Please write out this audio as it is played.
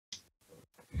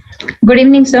Good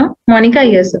evening, sir. Monica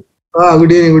here, sir.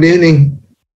 Good evening. Good evening.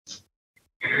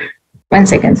 1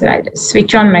 second, sir. I'll just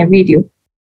switch on my video.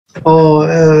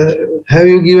 Have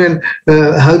you given?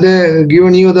 Have they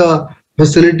given you the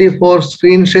facility for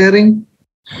screen sharing?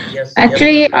 Yes.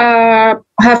 Actually,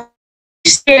 have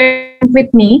shared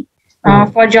with me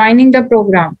for joining the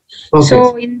program. Okay.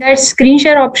 So in that screen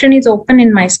share option is open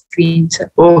in my screen,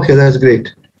 sir. Okay, that's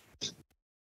great.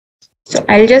 So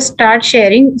I'll just start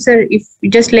sharing, sir. If you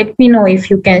just let me know if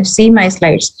you can see my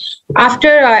slides.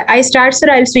 After I start, sir,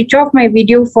 I'll switch off my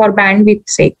video for bandwidth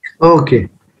sake. Okay.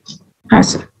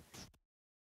 Sir.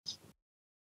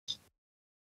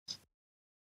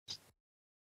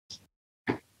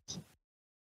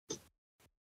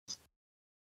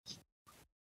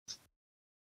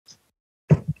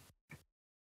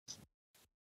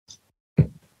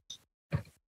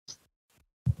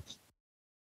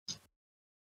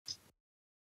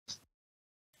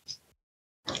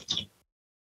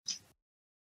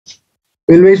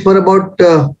 We'll wait for about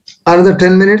another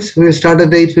 10 minutes. We'll start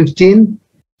at 8:15.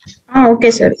 Okay,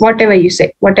 sir. Whatever you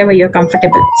say, whatever you're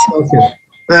comfortable with. Okay.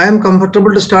 I am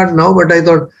comfortable to start now, but I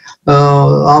thought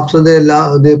after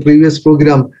the previous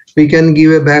program, we can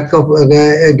give a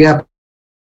a gap.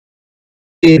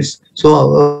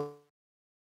 So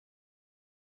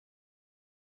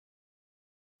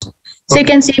you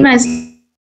can see my.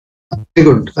 Very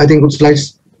good. I think good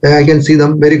slides. I can see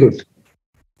them. Very good.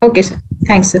 Okay, sir.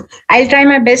 Thanks, sir. I'll try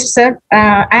my best, sir.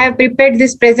 I have prepared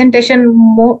this presentation.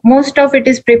 Most of it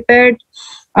is prepared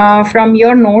from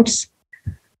your notes.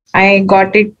 I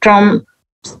got it from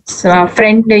a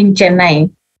friend in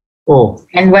Chennai. Oh.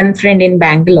 And one friend in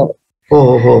Bangalore.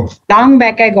 Oh. Long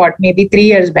back I got, maybe 3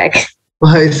 years back.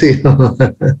 I see.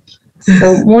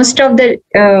 So most of the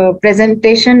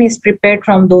presentation is prepared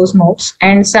from those notes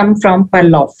and some from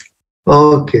Perloff.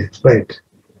 Okay, right.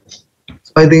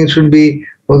 So I think it should be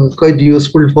quite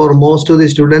useful for most of the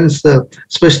students,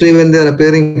 especially when they are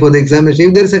appearing for the examination.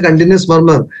 If there is a continuous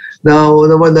murmur, for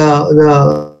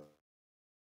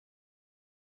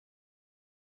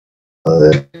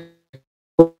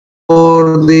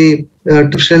the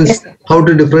tuitions, yes, how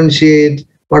to differentiate,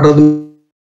 what are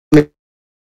the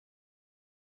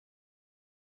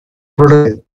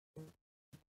products.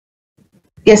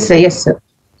 Yes, sir. Yes, sir.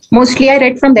 Mostly I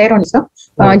read from there only, sir.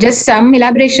 Just some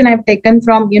elaboration I've taken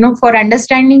from, for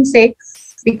understanding sake,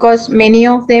 because many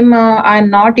of them are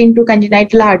not into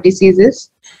congenital heart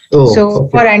diseases. Oh, so okay.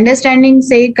 For understanding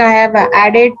sake, I have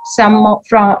added some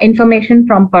information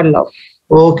from Perloff.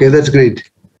 Okay, that's great.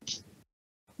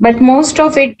 But most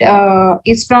of it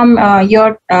is from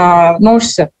your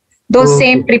notes, sir. Those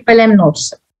same M notes,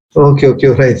 sir. Okay,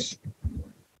 right.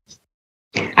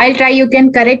 I'll try. You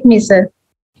can correct me, sir.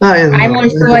 I'm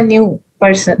also a new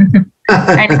person.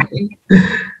 I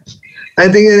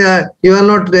think you are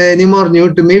not any more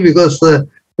new to me because we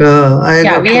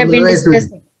have been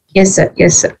discussing. Yes,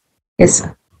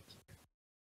 sir.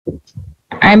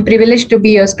 I'm privileged to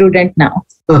be your student now.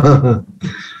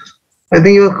 I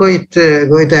think you are quite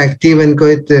active and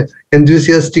quite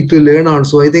enthusiastic to learn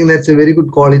also. I think that's a very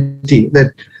good quality,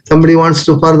 that somebody wants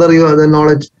to further your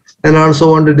knowledge and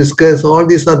also want to discuss. All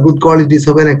these are good qualities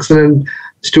of an excellent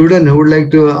student who would like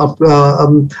to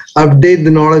update the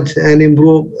knowledge and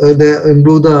improve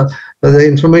the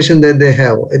information that they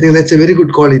have. I think that's a very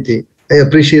good quality. I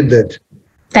appreciate that.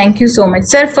 Thank you so much,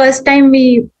 sir. First time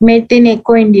we met in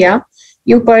Eco India,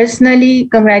 you personally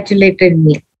congratulated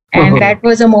me, and that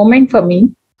was a moment for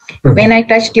me when I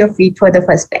touched your feet for the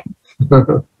first time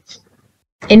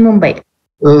in Mumbai.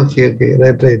 Okay,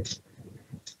 right.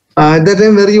 At that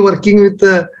time, were you working with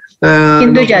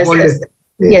Hindu Justice?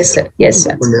 Yes, sir.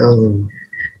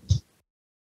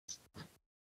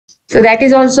 So that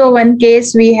is also one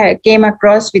case we came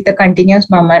across with a continuous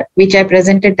murmur, which I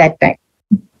presented that time.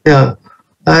 Yeah,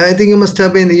 I think you must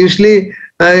have been. Usually,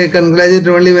 I congratulate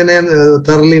only when I am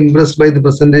thoroughly impressed by the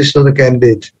presentation of the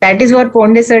candidate. That is what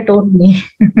Ponde sir told me.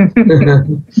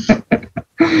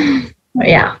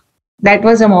 Yeah, that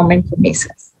was a moment for me,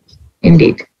 sir.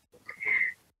 Indeed.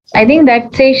 I think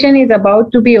that session is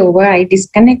about to be over. I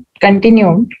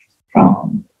continued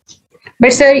from.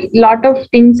 But sir, a lot of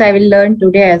things I will learn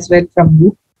today as well from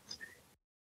you.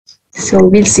 So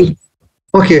we'll see.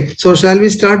 Okay, so shall we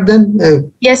start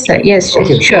then? Yes, sir. Yes,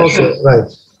 okay. Sure.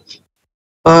 Right.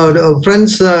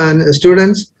 Friends and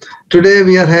students, today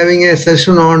we are having a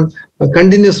session on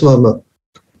continuous murmur.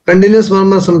 Continuous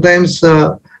murmur sometimes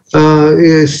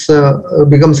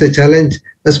becomes a challenge,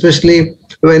 especially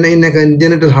when in a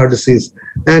congenital heart disease.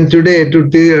 And today, to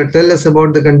tell us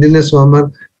about the continuous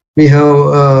murmur, we have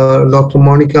Dr.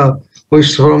 Monika who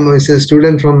is a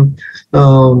student from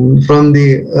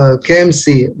the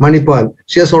KMC, Manipal.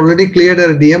 She has already cleared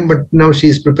her DM, but now she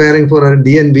is preparing for her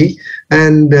DNB.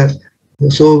 And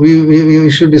so we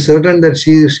should be certain that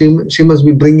she must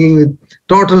be bringing with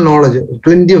total knowledge,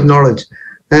 plenty of knowledge.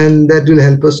 And that will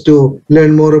help us to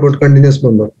learn more about continuous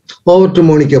murmur. Over to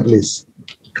Monika, please.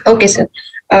 Okay, sir.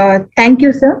 Thank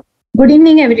you, sir. Good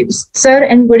evening, sir,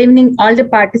 and good evening, all the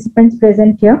participants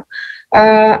present here.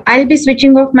 I'll be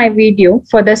switching off my video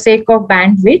for the sake of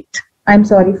bandwidth. I'm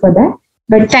sorry for that.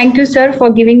 But thank you, sir, for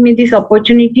giving me this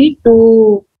opportunity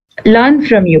to learn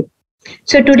from you.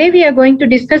 So today we are going to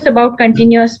discuss about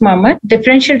continuous murmur,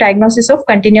 differential diagnosis of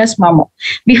continuous murmur.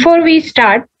 Before we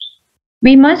start,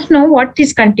 we must know what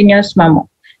is continuous murmur.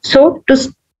 So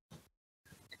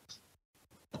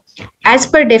as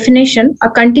per definition, a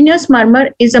continuous murmur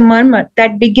is a murmur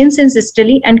that begins in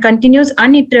systole and continues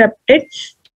uninterrupted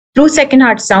through second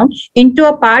heart sound into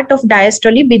a part of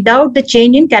diastole without the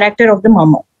change in character of the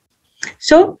murmur.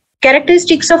 So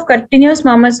characteristics of continuous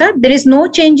murmurs are: there is no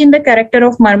change in the character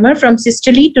of murmur from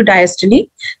systole to diastole.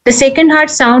 The second heart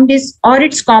sound is or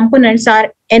its components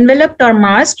are enveloped or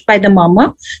masked by the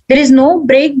murmur. There is no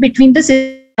break between the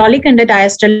systolic and the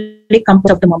diastolic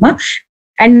components of the murmur,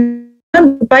 and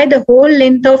by the whole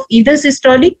length of either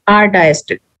systolic or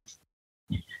diastolic.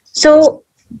 So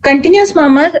continuous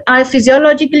murmurs are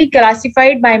physiologically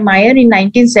classified by Meyer in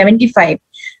 1975.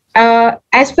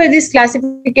 As per this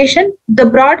classification, they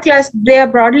are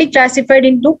broadly classified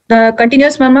into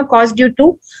continuous murmur caused due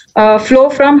to flow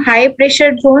from high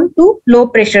pressure zone to low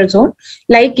pressure zone,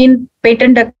 like in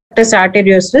patent ductus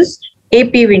arteriosus,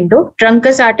 AP window,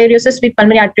 truncus arteriosus with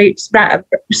pulmonary artery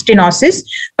stenosis,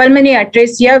 pulmonary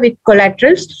atresia with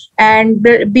collaterals, and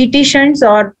the BT shunts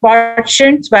or pot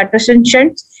shunts, Watterson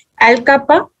shunts,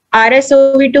 Al-Kappa,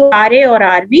 RSOV to RA or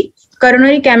RV,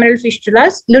 coronary cameral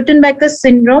fistulas, Luttenbachers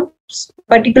syndrome,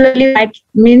 particularly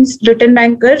means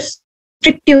Luttenbachers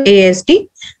restrictive ASD,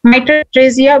 mitral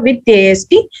atresia with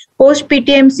ASD,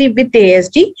 post-PTMC with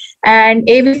ASD, and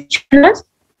AV fistulas,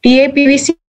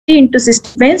 TAPVC into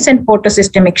systemic veins and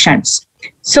photosystemic shunts.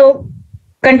 So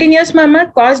continuous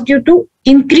murmur caused due to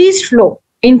increased flow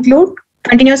include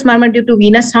continuous murmur due to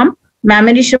venous hump,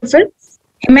 mammary shuffle,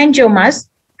 hemangiomas,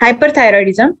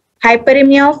 hyperthyroidism,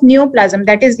 hyperemia of neoplasm,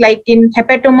 that is like in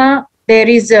hepatoma, there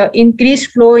is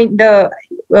increased flow in the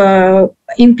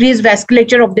increased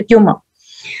vasculature of the tumor.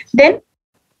 Then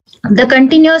the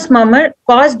continuous murmur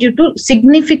caused due to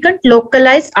significant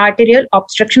localized arterial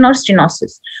obstruction or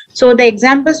stenosis. So the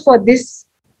examples for this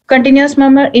continuous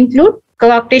murmur include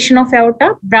coarctation of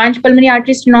aorta, branch pulmonary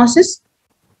artery stenosis,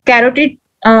 carotid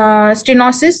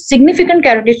stenosis, significant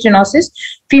carotid stenosis,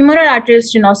 femoral arterial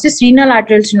stenosis, renal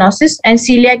arterial stenosis, and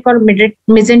celiac or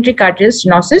mesenteric arterial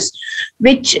stenosis,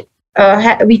 which are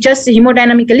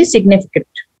hemodynamically significant.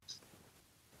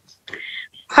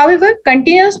 However,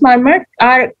 continuous murmur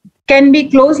can be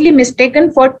closely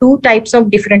mistaken for two types of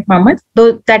different murmurs,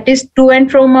 that is to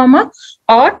and fro murmur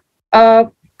or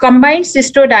combined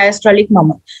systodiastolic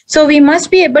murmur. So we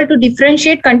must be able to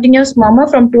differentiate continuous murmur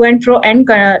from to and fro and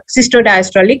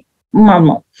systodiastolic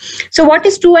murmur. So what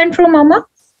is to and fro murmur?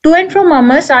 To and fro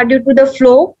murmurs are due to the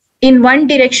flow in one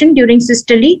direction during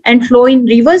systole and flow in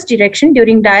reverse direction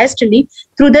during diastole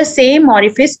through the same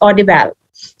orifice or the valve.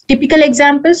 Typical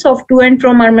examples of to and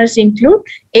fro murmurs include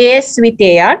AS with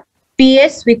AR,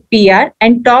 PS with PR,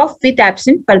 and TOF with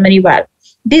absent pulmonary valve.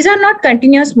 These are not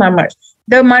continuous murmurs.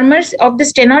 The murmurs of the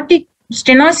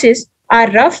stenosis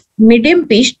are rough, medium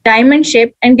pitched, diamond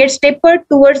shaped, and get tapered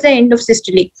towards the end of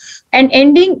systole and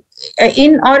ending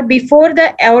in or before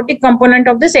the aortic component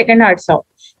of the second heart sound,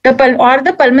 or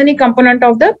the pulmonary component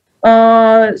of the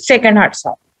second heart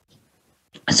sound.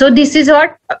 So this is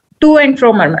what to and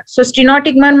fro murmur. So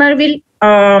stenotic murmur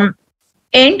will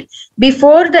end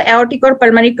before the aortic or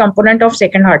pulmonary component of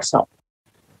second heart sound.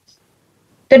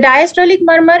 The diastolic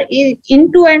murmur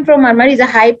in to and fro murmur is a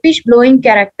high-pitched blowing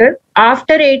character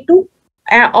after A2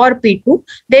 or P2.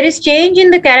 There is change in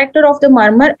the character of the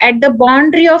murmur at the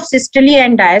boundary of systole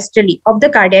and diastole of the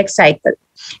cardiac cycle.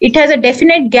 It has a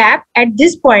definite gap at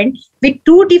this point with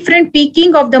two different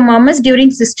peaking of the murmurs during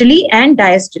systole and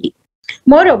diastole.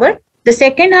 Moreover, the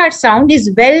second heart sound is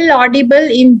well audible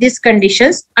in these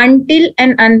conditions until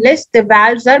and unless the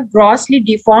valves are grossly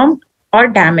deformed or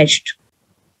damaged.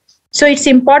 So it's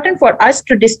important for us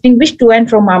to distinguish to and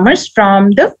fro murmurs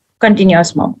from the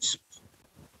continuous murmurs.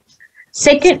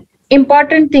 Second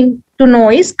important thing to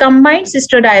know is combined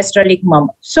systodiastolic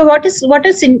murmur. So what is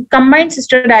combined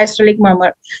systodiastolic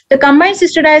murmur? The combined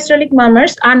systodiastolic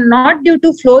murmurs are not due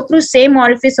to flow through same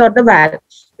orifice or the valve.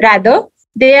 Rather,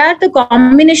 they are the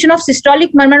combination of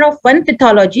systolic murmur of one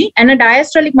pathology and a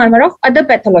diastolic murmur of other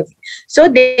pathology. So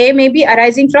they may be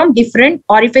arising from different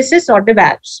orifices or the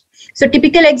valves. So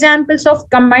typical examples of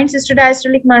combined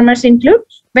systodiastolic murmurs include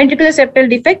ventricular septal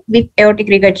defect with aortic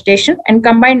regurgitation and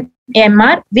combined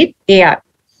MR with AR.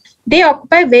 They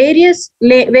occupy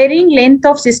varying length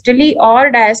of systole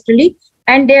or diastole,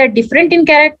 and they are different in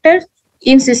character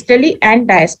in systole and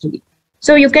diastole.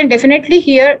 So you can definitely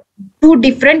hear two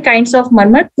different kinds of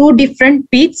murmur, two different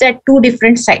peaks at two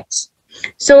different sites.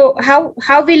 So how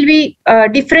will we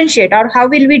differentiate, or how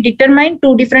will we determine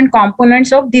two different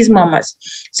components of these murmurs?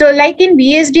 So like in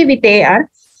VSD with AR,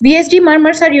 VSD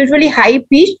murmurs are usually high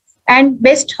pitched and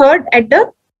best heard at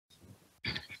the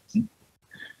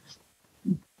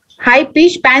high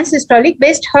pitched pansystolic,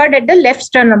 best heard at the left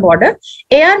sternal border.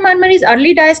 AR murmur is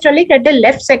early diastolic at the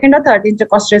left, second or third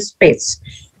intercostal space.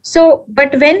 So,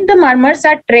 but when the murmurs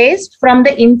are traced from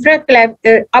the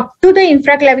up to the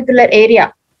infraclavicular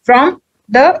area from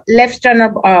the left sternal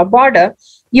border,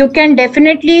 you can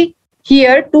definitely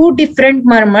hear two different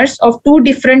murmurs of two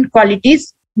different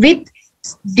qualities with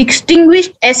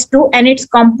distinguished S2 and its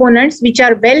components, which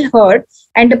are well heard,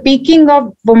 and the peaking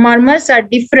of the murmurs are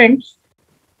different,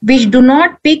 which do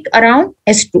not peak around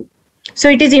S2. So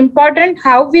it is important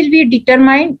how will we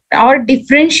determine or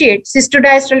differentiate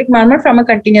systodiastolic murmur from a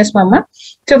continuous murmur.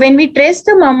 So when we trace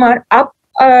the murmur up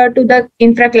to the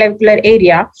infraclavicular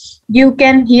area, you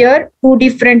can hear two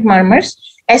different murmurs.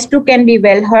 S2 can be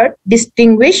well heard,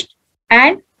 distinguished,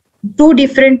 and two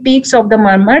different peaks of the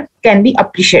murmur can be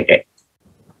appreciated.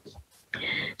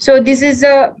 So this is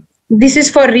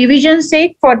for revision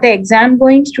sake for the exam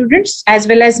going students as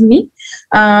well as me.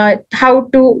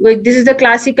 This is the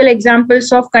classical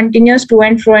examples of continuous to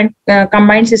and fro and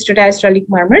combined systodiastolic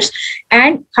murmurs,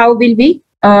 and how will we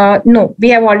know? We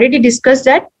have already discussed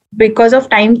that. Because of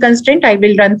time constraint, I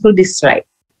will run through this slide.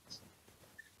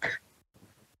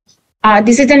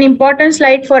 This is an important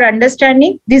slide for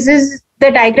understanding. This is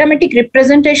the diagrammatic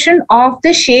representation of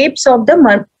the shapes of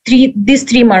the these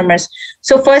three murmurs.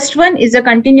 So first one is a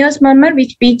continuous murmur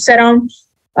which peaks around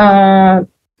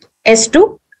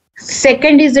S2.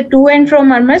 Second is the to and fro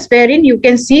murmurs, wherein you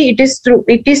can see it is through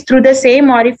the same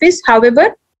orifice.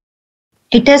 However,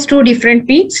 it has two different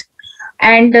peaks,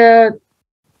 and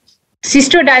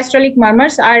systodiastolic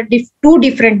murmurs are two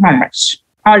different murmurs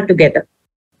altogether.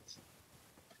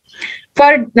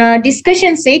 For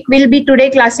discussion sake, we'll be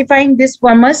today classifying these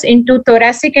murmurs into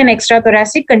thoracic and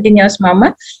extrathoracic continuous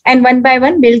murmur, and one by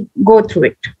one we'll go through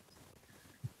it.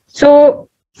 So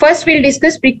first we'll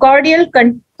discuss thoracic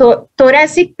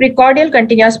precordial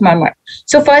continuous murmur.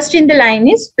 So first in the line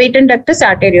is patent ductus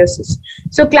arteriosus.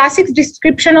 So classic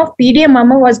description of PDA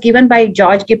murmur was given by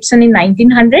George Gibson in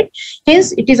 1900.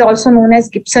 Hence, it is also known as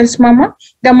Gibson's murmur.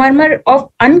 The murmur of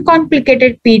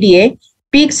uncomplicated PDA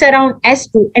peaks around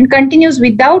S2 and continues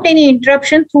without any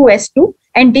interruption through S2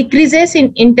 and decreases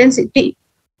in intensity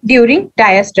during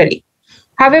diastole.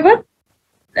 However,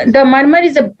 the murmur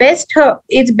is best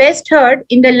heard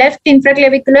in the left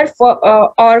infraclavicular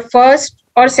or first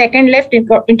or second left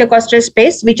intercostal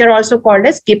space, which are also called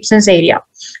as Gibson's area.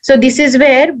 So this is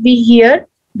where we hear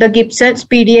the Gibson's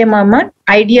PDA murmur,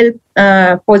 ideal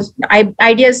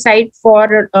site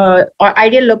for or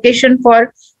ideal location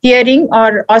for hearing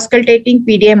or auscultating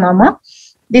PDA murmur.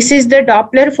 This is the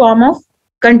Doppler form of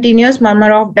continuous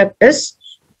murmur of ductus,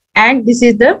 and this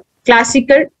is the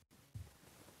classical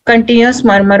continuous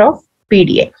murmur of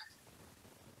PDA,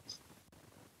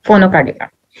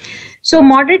 phonocardiograph. So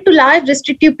moderate to large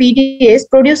restrictive PDAs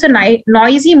produce a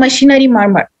noisy machinery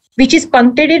murmur, which is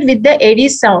punctuated with the eddy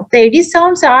sound. The eddy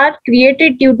sounds are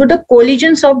created due to the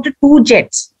collisions of the two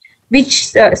jets, which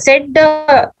set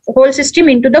the whole system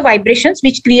into the vibrations,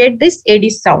 which create these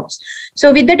eddy sounds.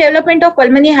 So with the development of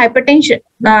pulmonary hypertension,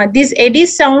 these eddy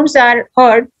sounds are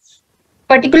heard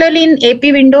particularly in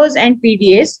AP windows and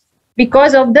PDAs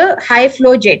because of the high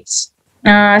flow jets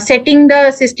setting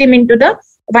the system into the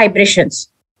vibrations.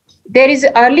 There is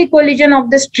early collision of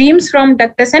the streams from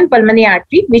ductus and pulmonary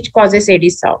artery, which causes eddy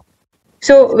sound.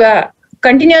 So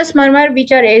continuous murmur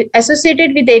which are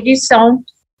associated with eddy sound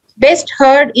best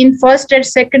heard in first and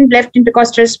second left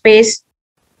intercostal space,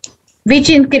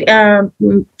 which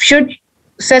should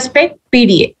suspect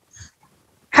PDA.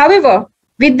 However,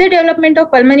 with the development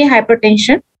of pulmonary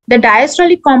hypertension, the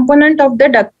diastolic component of the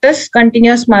ductus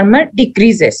continuous murmur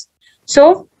decreases.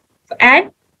 So,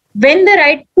 and when the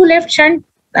right to left shunt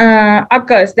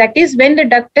occurs, that is when the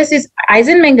ductus is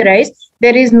Eisenmengerized,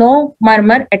 there is no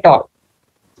murmur at all.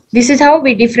 This is how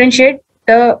we differentiate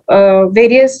the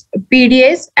various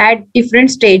PDAs at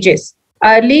different stages.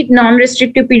 Early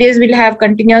non-restrictive PDAs will have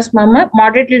continuous murmur.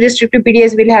 Moderately restrictive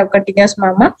PDAs will have continuous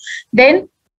murmur. Then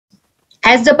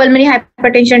as the pulmonary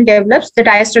hypertension develops, the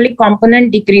diastolic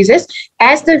component decreases.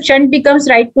 As the shunt becomes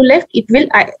right to left, it will,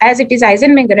 as it is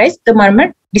Eisenmengerized, the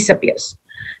murmur disappears.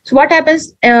 So what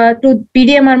happens to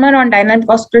PDA murmur on dynamic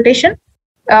auscultation?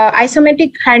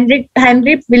 Isometric hand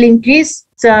grip will increase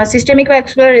systemic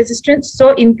vascular resistance,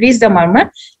 so increase the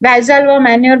murmur. Valsalva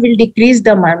maneuver will decrease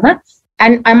the murmur,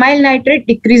 and amyl nitrate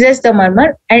decreases the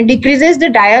murmur and decreases the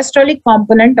diastolic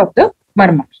component of the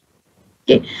murmur.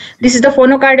 Okay, this is the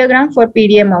phonocardiogram for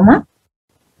PDA murmur.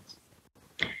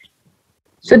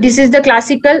 So this is the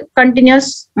classical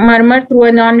continuous murmur through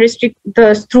a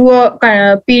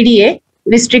PDA,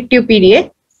 restrictive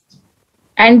PDA.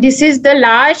 And this is the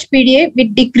large PDA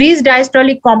with decreased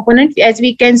diastolic component, as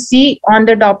we can see on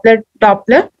the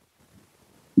Doppler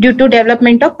due to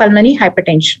development of pulmonary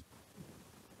hypertension.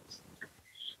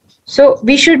 So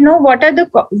we should know what are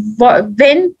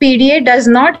when PDA does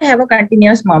not have a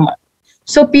continuous murmur.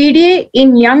 So PDA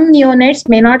in young neonates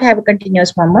may not have a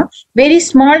continuous murmur. Very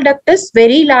small ductus,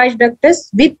 very large ductus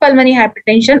with pulmonary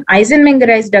hypertension,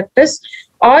 Eisenmengerized ductus,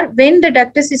 or when the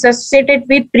ductus is associated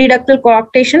with preductal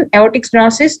coarctation, aortic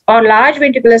stenosis, or large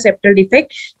ventricular septal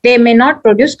defect, they may not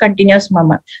produce continuous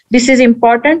murmur. This is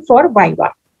important for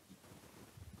VIVA.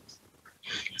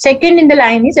 Second in the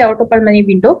line is aortopulmonary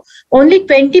window. Only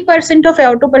 20% of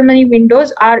aortopulmonary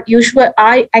windows are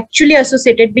actually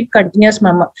associated with continuous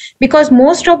murmur, because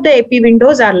most of the AP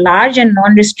windows are large and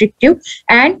non-restrictive,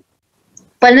 and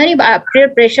pulmonary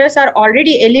pressures are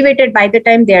already elevated by the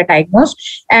time they are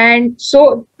diagnosed, and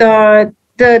so the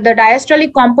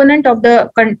diastolic component of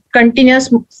the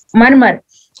continuous murmur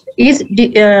is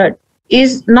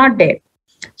not there.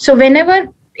 So whenever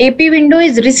AP window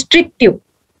is restrictive,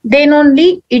 then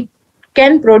only it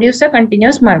can produce a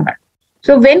continuous murmur.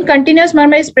 So when continuous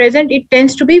murmur is present, it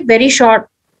tends to be very short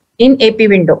in AP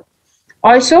window.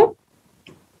 Also,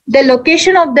 the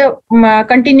location of the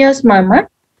continuous murmur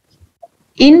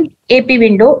in AP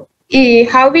window,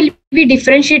 how will we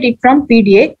differentiate it from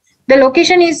PDA? The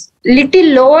location is little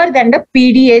lower than the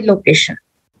PDA location.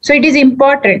 So it is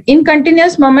important. In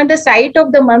continuous murmur, the site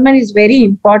of the murmur is very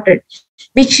important,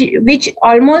 which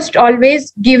almost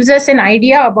always gives us an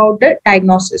idea about the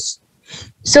diagnosis.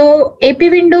 So AP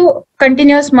window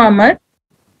continuous murmur,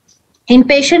 in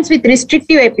patients with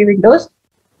restrictive AP windows,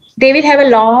 they will have a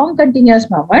long continuous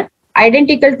murmur,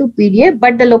 identical to PDA,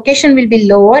 but the location will be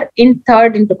lower in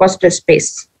third intercostal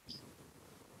space.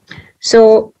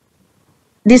 So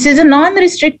this is a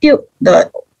non-restrictive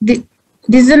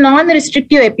this is a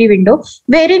non-restrictive AP window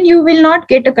wherein you will not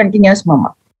get a continuous murmur.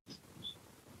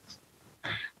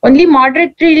 Only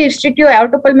moderately restrictive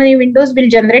aortopulmonary windows will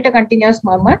generate a continuous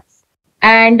murmur,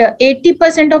 and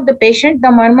 80% of the patient,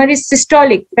 the murmur is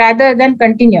systolic rather than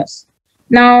continuous.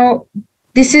 Now,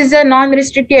 this is a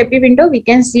non-restrictive AP window we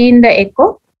can see in the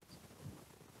echo,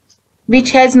 which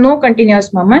has no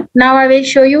continuous murmur. Now I will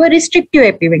show you a restrictive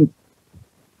AP window.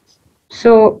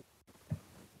 So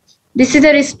this is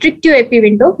a restrictive AP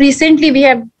window. Recently we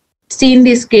have seen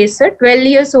this case, a 12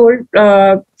 years old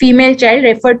female child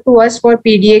referred to us for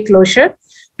PDA closure.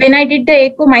 When I did the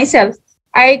echo myself,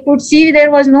 I could see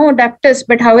there was no ductus,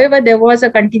 but however there was a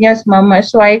continuous murmur.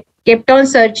 So I kept on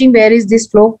searching where is this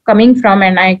flow coming from,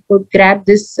 and I could grab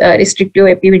this restrictive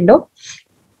AP window.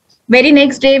 Very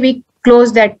next day we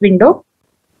closed that window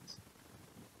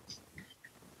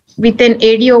with an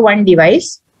ADO1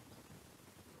 device.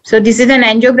 So this is an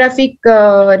angiographic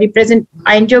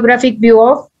angiographic view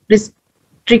of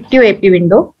restrictive AP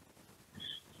window,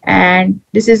 and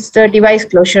this is the device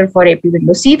closure for AP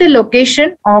window. See the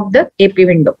location of the AP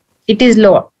window. It is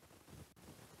lower.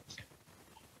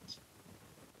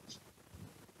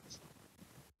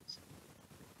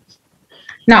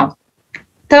 Now,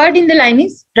 third in the line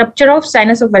is rupture of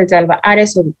sinus of Valsalva,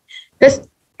 RSOV.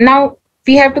 Now,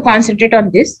 we have to concentrate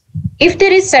on this. If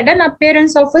there is sudden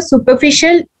appearance of a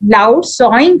superficial, loud,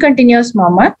 sawing continuous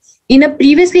murmur in a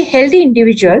previously healthy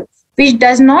individual, which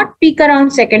does not peak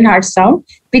around second heart sound,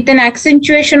 with an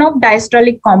accentuation of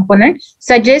diastolic component,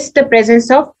 suggests the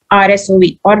presence of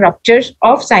RSOV, or ruptures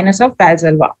of sinus of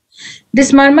Valsalva.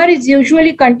 This murmur is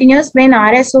usually continuous when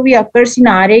RSOV occurs in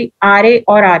RA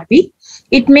or RB.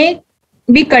 It may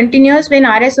be continuous when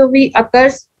RSOV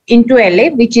occurs into LA,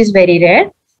 which is very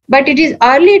rare, but it is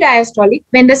early diastolic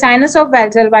when the sinus of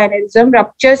Valsalva aneurysm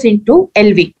ruptures into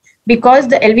LV, because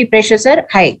the LV pressures are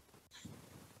high.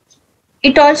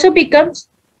 It also becomes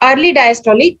early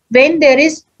diastolic when there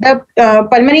is the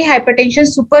pulmonary hypertension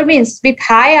supervenes with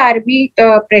high RB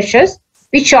pressures,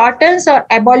 which shortens or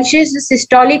abolishes the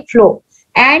systolic flow,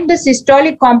 and the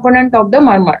systolic component of the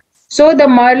murmur. So the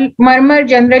murmur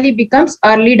generally becomes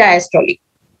early diastolic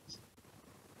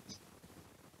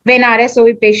when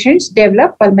RSOV patients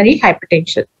develop pulmonary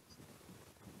hypertension.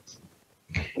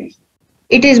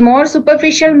 It is more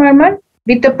superficial murmur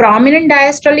with a prominent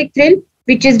diastolic thrill,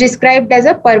 which is described as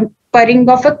a purring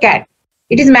of a cat.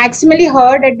 It is maximally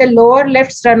heard at the lower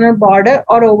left sternal border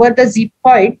or over the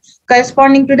xiphoid,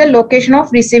 corresponding to the location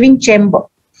of receiving chamber.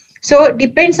 So it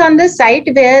depends on the site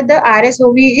where the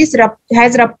RSOV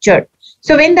has ruptured.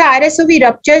 So when the RSOV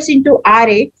ruptures into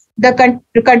RA, the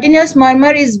continuous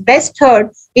murmur is best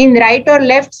heard in right or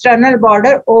left sternal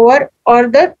border over or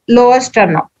the lower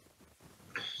sternum.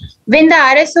 When the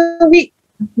RSOV,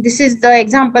 this is the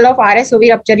example of RSOV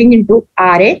rupturing into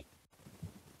RA. You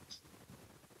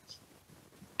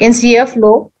can see a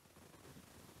flow.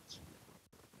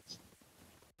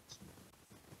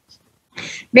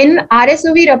 When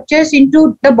RSOV ruptures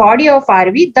into the body of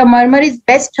RV, the murmur is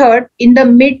best heard in the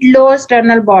mid-lower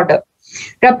sternal border.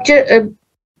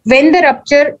 When the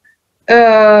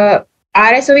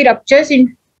RSOV ruptures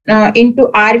into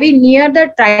RV near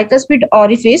the tricuspid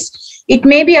orifice, it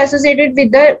may be associated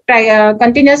with the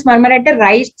continuous murmur at the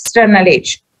right sternal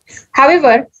edge.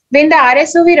 However, when the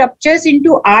RSOV ruptures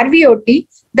into RVOT,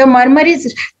 the murmur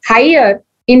is higher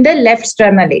in the left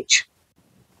sternal edge.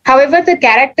 However, the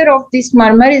character of this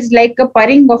murmur is like a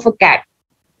purring of a cat.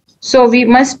 So we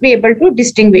must be able to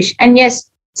distinguish. And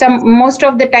yes, most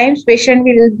of the times patient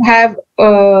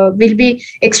will be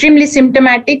extremely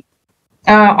symptomatic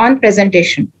on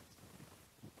presentation.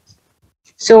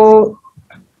 So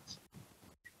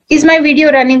is my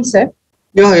video running, sir?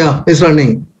 Yeah, it's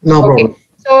running. No problem.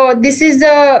 So this is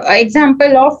the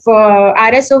example of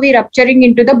RSOV rupturing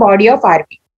into the body of RV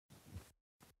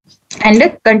and a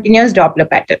continuous Doppler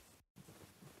pattern.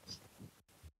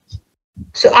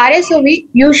 So RSOV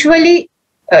usually,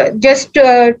 just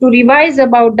to revise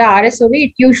about the RSOV,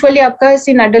 it usually occurs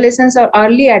in adolescence or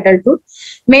early adulthood.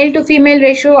 Male to female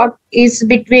ratio is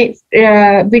between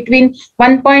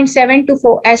 1.7 to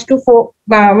 4 as to 4,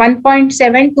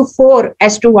 1.7 to 4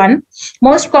 as to 1.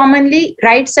 Most commonly,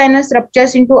 right sinus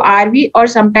ruptures into RV or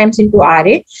sometimes into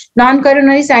RA.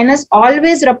 Non-coronary sinus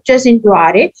always ruptures into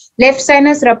RA. Left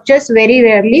sinus ruptures very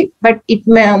rarely, but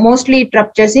mostly it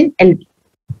ruptures in LV.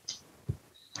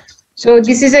 So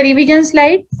this is a revision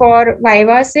slide for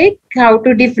Viva's sake, how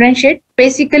to differentiate.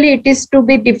 Basically, it is to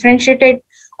be differentiated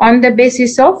on the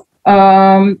basis of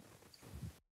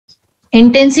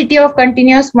intensity of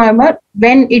continuous murmur.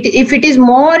 If it is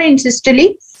more in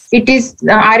systole, it is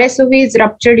RSOV is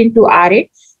ruptured into RA,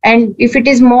 and if it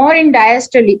is more in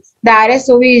diastole, the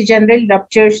RSOV is generally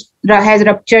has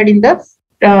ruptured in the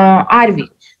RV,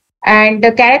 and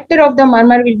the character of the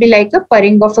murmur will be like a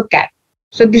purring of a cat.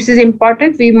 So this is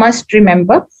important. We must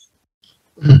remember.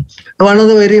 One of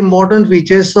the very important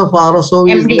features of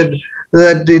RSOV is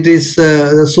that it is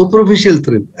the superficial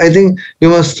thrill. I think you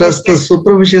must stress the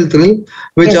superficial thrill,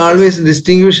 which always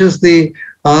distinguishes the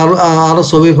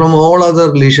RSOV from all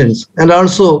other lesions. And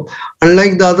also,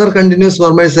 unlike the other continuous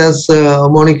murmurs, as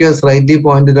Monika has rightly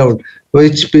pointed out,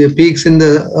 which peaks in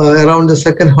the around the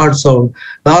second heart sound,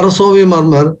 the RSOV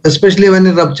murmur, especially when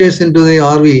it ruptures into the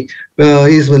RV,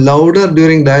 is louder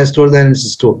during diastole than in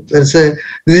systole. This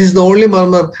is the only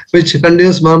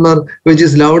continuous murmur which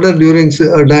is louder during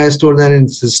diastole than in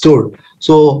systole.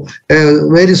 So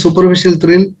very superficial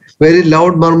thrill, very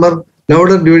loud murmur,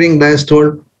 louder during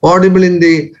diastole, audible in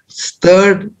the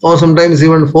third or sometimes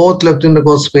even fourth left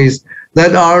intercostal space.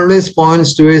 That always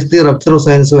points towards the rupture of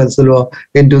sinus valsalva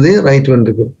into the right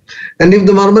ventricle. And if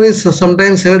the murmur is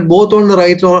sometimes heard both on the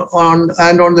right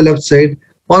and on the left side,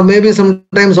 or maybe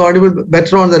sometimes audible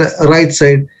better on the right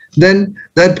side, then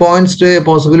that points to a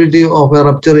possibility of a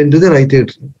rupture into the right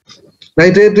atrium.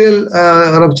 Right atrial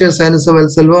rupture sinus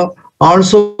valsalva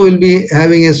also will be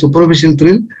having a superficial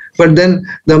thrill, but then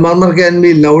the murmur can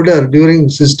be louder during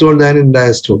systole than in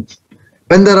diastole.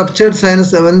 When the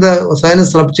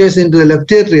sinus ruptures into the left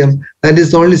atrium, that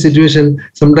is the only situation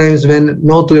sometimes when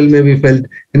no thrill may be felt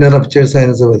in a ruptured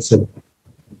sinus valsalva.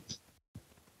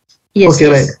 Yes. Okay,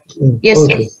 right. Yes,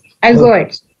 okay. I'll go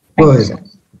ahead. Go ahead.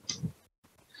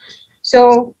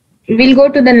 So we'll go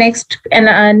to the next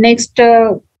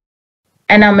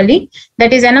anomaly,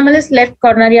 that is anomalous left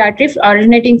coronary artery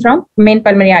originating from main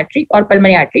pulmonary artery or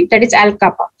pulmonary artery, that is Al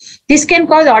Kappa. This can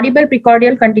cause audible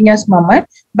precordial continuous murmur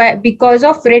because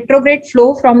of retrograde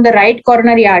flow from the right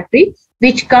coronary artery,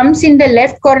 which comes in the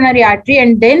left coronary artery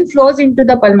and then flows into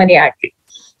the pulmonary artery.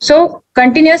 So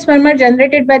continuous murmur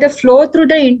generated by the flow through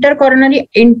the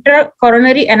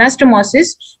intracoronary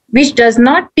anastomosis, which does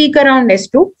not peak around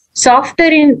S2, softer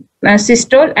in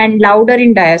systole and louder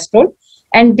in diastole.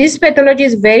 And this pathology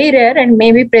is very rare and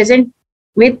may present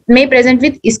with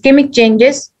ischemic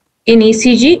changes in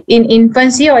ECG in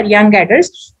infancy or young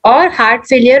adults, or heart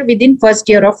failure within first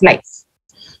year of life.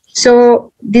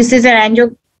 So this is an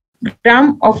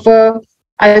angiogram of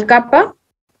Alcapa.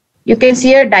 You can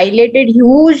see a dilated,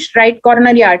 huge right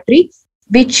coronary artery,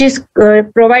 which is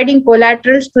providing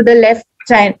collaterals to the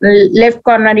left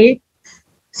coronary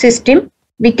system.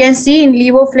 We can see in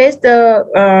levoflash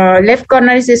the left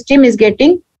coronary system is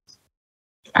getting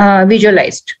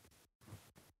visualized.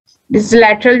 This is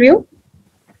lateral view,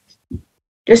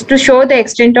 just to show the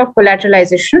extent of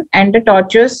collateralization and the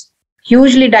tortuous,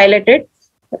 hugely dilated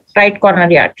right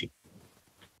coronary artery.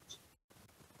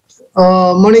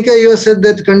 Monika, you said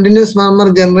that continuous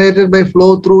murmur generated by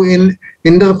flow through in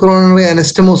intercoronary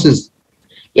anastomosis.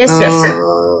 Yes,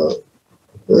 sir.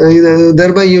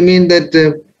 Thereby you mean that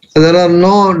there are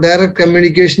no direct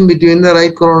communication between the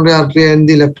right coronary artery and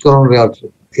the left coronary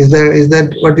artery. Is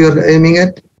that what you are aiming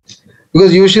at?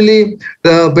 Because usually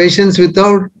the patients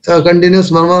without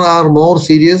continuous murmur are more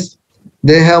serious.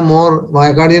 They have more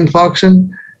myocardial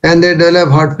infarction and they develop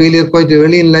heart failure quite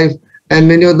early in life. And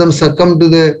many of them succumb to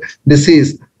the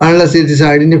disease unless it is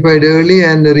identified early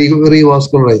and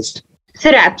revascularized.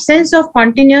 Sir, absence of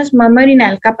continuous murmur in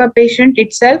Alcapa patient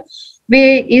itself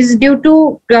is due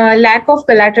to lack of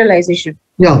collateralization.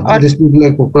 Yeah, this is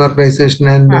like collateralization,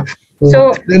 and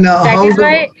so then,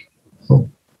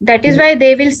 that is why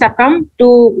they will succumb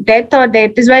to death, or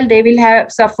that is why they will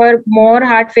suffer more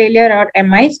heart failure or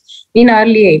MIs in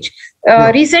early age.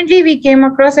 Recently, we came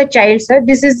across a child, sir.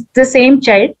 This is the same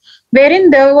child, wherein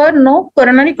there were no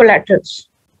coronary collaterals.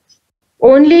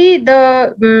 Only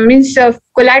the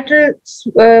collaterals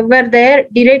were there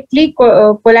directly.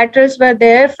 Collaterals were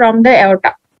there from the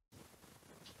aorta.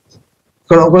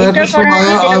 Collaterals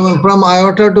from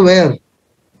aorta to where?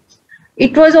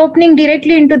 It was opening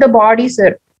directly into the body,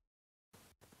 sir.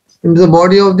 Into the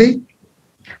body of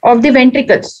the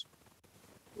ventricles.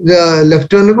 The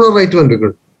left ventricle or right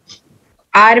ventricle?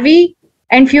 RV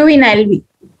and few in LV.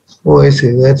 Oh, I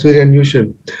see. That's very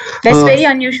unusual. That's very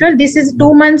unusual. This is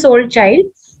 2 months old child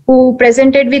who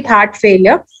presented with heart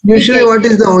failure. Usually, what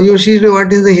is the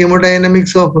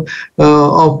hemodynamics of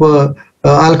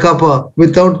Alcapa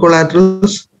without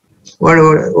collaterals? What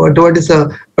is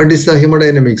the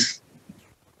hemodynamics?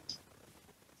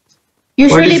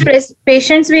 Usually,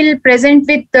 patients will present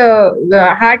with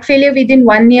heart failure within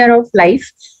 1 year of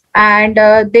life, and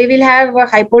they will have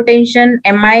hypotension,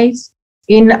 MIs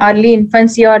in early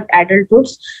infancy or adulthood,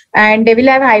 and they will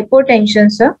have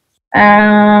hypotension, sir.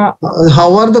 How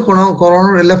are the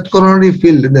left coronary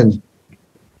filled then?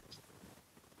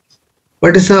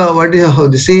 What is how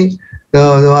you see the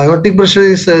aortic pressure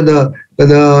is the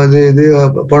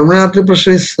pulmonary artery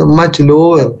pressure is much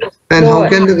lower, and how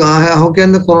can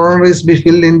the coronaries be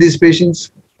filled in these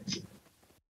patients?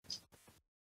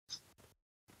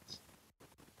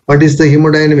 What is the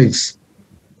hemodynamics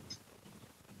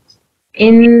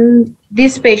in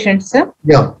these patients, sir?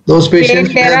 Yeah, those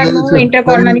patients. There are no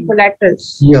intercoronary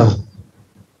collaterals. Yeah,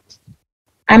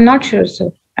 I'm not sure,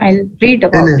 sir. I'll read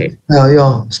about it.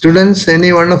 Yeah, students,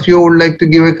 any one of you would like to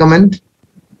give a comment?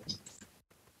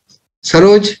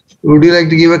 Saroj, would you like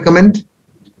to give a comment?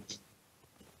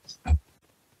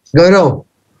 Gaurav,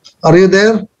 are you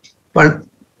there?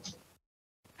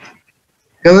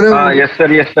 Gaurav, yes, sir.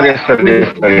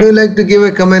 Would you like to give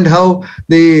a comment how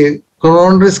the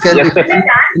coronaries can be filled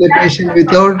in a patient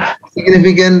without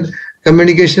significant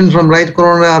communication from right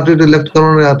coronary artery to left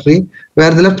coronary artery, where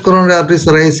the left coronary artery is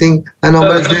rising and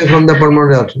obviously from the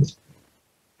pulmonary artery?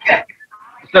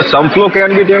 So some flow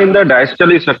can be there in the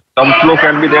diastole, sir. Some flow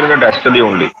can be there in the diastole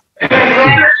only.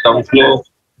 Some flow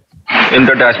in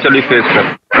the diastole phase,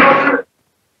 sir.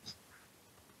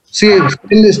 See,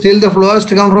 still the flow has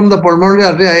to come from the pulmonary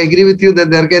artery. I agree with you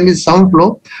that there can be some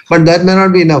flow, but that may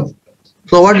not be enough.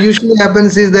 So what usually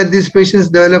happens is that these patients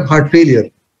develop heart failure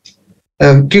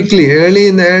quickly. Early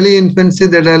in infancy,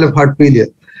 they develop heart failure.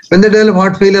 When they develop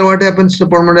heart failure, what happens to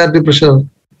pulmonary artery pressure?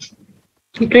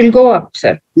 It will go up,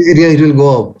 sir. Yeah, it will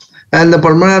go up. And the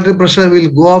pulmonary artery pressure will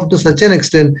go up to such an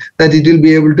extent that it will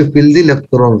be able to fill the left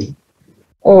coronary.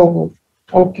 Oh,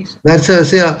 okay, sir. That's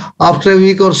say after a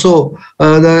week or so,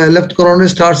 the left coronary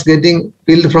starts getting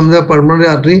filled from the pulmonary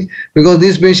artery, because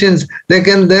these patients, their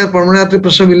pulmonary artery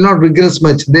pressure will not regress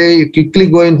much. They quickly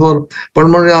go in for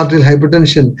pulmonary arterial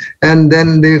hypertension, and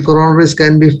then the coronaries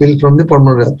can be filled from the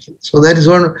pulmonary artery. So that is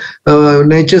one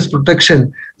nature's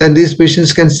protection, that these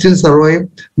patients can still survive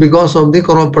because of the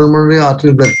pulmonary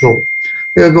arterial blood flow.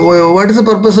 what is the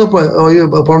purpose of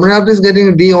pulmonary artery is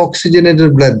getting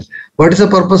deoxygenated blood? What is the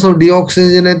purpose of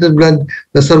deoxygenated blood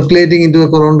circulating into the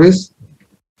coronaries?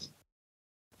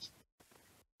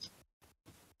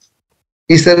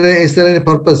 Is there any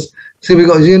purpose? See,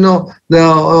 because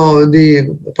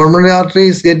the pulmonary artery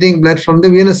is getting blood from the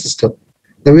venous system.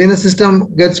 The venous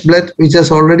system gets blood which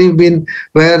has already been,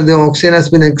 where the oxygen has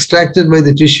been extracted by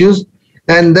the tissues,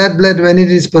 and that blood, when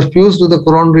it is perfused to the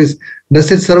coronaries, does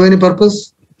it serve any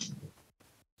purpose?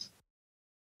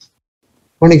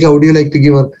 Monika, would you like to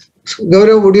give a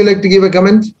Gaurav, would you like to give a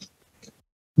comment?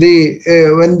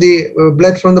 When the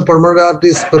blood from the pulmonary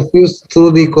artery is perfused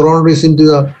through the coronaries into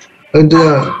the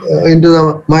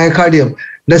myocardium,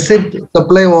 does it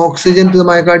supply oxygen to the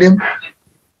myocardium?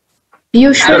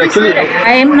 Usually,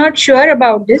 I am not sure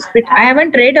about this, but I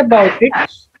haven't read about it.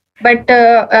 But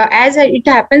as it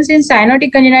happens in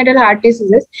cyanotic congenital heart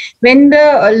diseases, when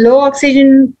the low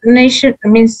oxygenation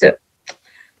means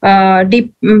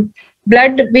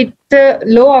blood with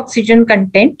low oxygen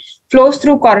content flows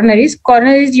through coronaries,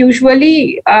 coronaries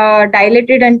usually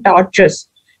dilated and tortuous,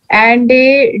 and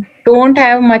they don't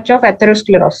have much of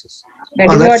atherosclerosis.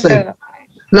 That is what.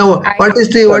 Now,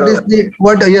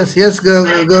 yes,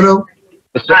 Gaurav.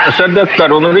 Sir, the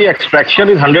coronary extraction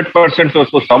is 100%.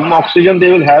 So some oxygen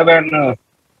they will have, and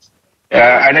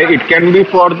it can be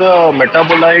for the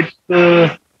metabolites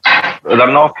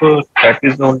runoff. That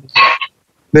is known.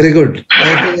 Very good.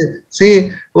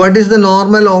 See, what is the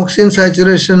normal oxygen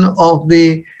saturation of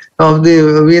the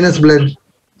venous blood?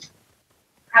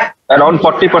 Around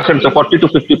 40%, so 40 to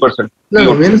 50%.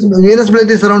 No, venous blood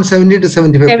is around 70 to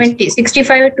 75%.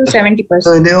 65 to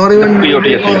 70%. Or even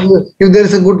if there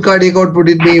is a good cardiac output,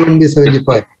 it may even be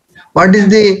 75. What is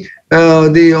the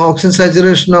oxygen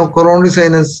saturation of coronary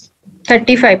sinus?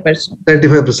 35%.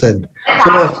 35%.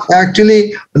 So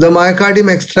actually, the myocardium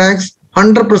extracts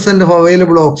 100% of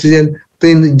available oxygen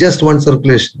in just one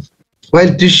circulation,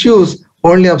 while tissues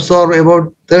only absorb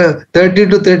about 30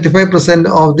 to 35%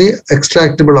 of the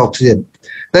extractable oxygen.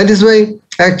 That is why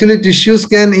actually tissues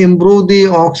can improve the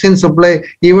oxygen supply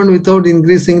even without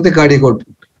increasing the cardiac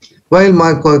output. While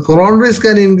coronaries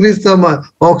can increase the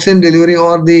oxygen delivery,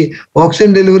 or the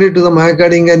oxygen delivery to the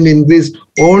myocardium can be increased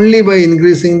only by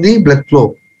increasing the blood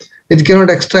flow. It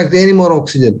cannot extract any more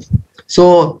oxygen.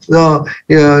 So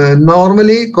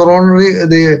normally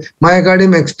the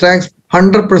myocardium extracts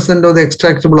 100% of the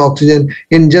extractable oxygen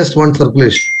in just one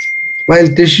circulation, while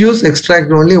tissues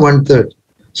extract only 1/3.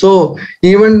 So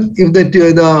even if the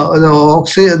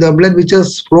blood which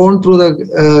has flown through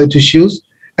the tissues,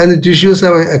 and the tissues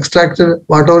have extracted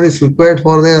whatever is required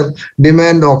for their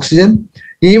demand oxygen,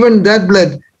 even that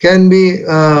blood can be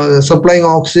supplying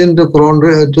oxygen to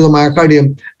the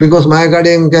myocardium, because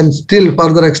myocardium can still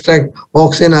further extract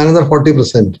oxygen another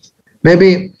 40%.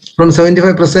 Maybe from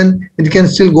 75%, it can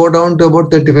still go down to about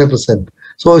 35%.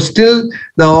 So still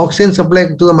the oxygen supply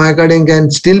to the myocardium can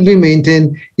still be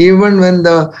maintained even when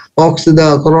the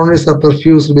coronaries are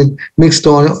perfused with mixed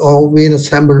or venous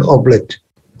sample of blood.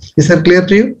 Is that clear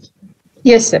to you?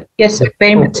 Yes, sir. Yes, sir.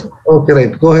 Very much. Okay,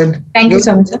 right. Go ahead. Thank you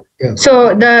so much, sir. Yeah.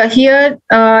 So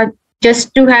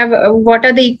just to have what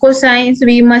are the echo signs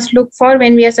we must look for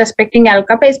when we are suspecting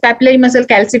L-kappa is papillary muscle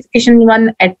calcification,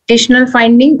 one additional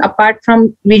finding apart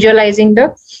from visualizing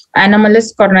the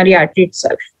anomalous coronary artery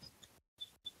itself.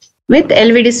 With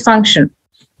LV dysfunction.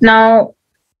 Now,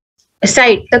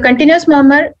 the continuous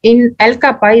murmur in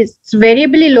L-kappa is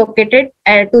variably located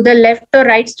to the left or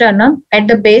right sternum at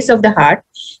the base of the heart.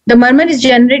 The murmur is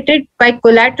generated by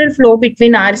collateral flow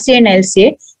between RCA and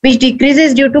LCA, which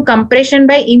decreases due to compression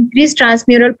by increased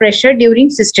transmural pressure during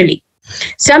systole.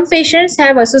 Some patients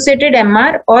have associated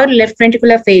MR or left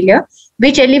ventricular failure,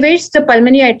 which elevates the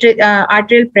pulmonary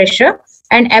arterial pressure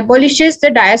and abolishes the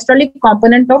diastolic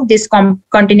component of this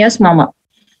continuous murmur.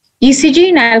 ECG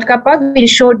in L-kappa will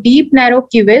show deep narrow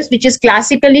QS, which is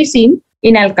classically seen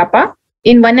in L-kappa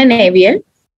in 1 and AVL,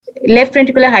 left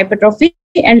ventricular hypertrophy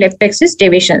and left axis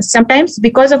deviations. Sometimes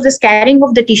because of the scarring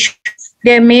of the tissue,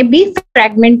 there may be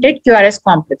fragmented QRS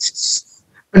complexes.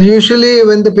 But usually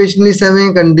when the patient is having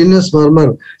a continuous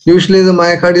murmur, usually the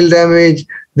myocardial damage,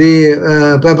 the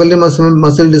papillary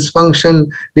muscle dysfunction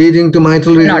leading to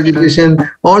mitral regurgitation,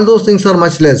 all those things are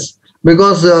much less.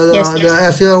 Because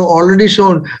as you have already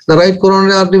shown, the right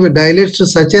coronary artery dilates to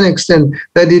such an extent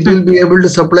that it will be able to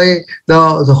supply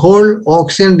the whole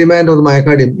oxygen demand of the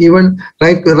myocardium, even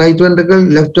right ventricle,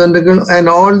 left ventricle, and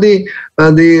all the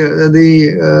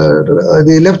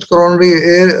left coronary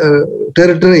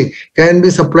territory can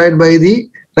be supplied by the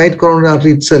right coronary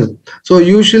artery itself. So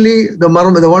usually the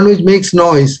murmur, the one which makes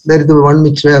noise, that is the one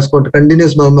which has got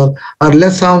continuous murmur, are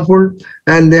less harmful,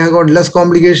 and they have got less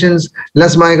complications,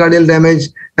 less myocardial damage,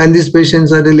 and these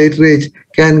patients at a later age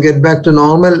can get back to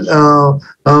normal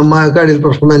myocardial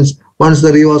performance once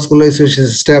the revascularization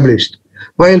is established.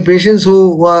 While patients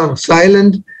who are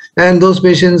silent and those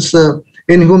patients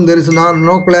in whom there is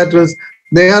no collaterals,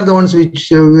 they are the ones which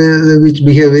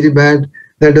behave very bad.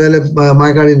 They develop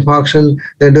myocardial infarction,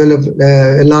 they develop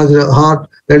enlarged heart,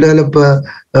 they develop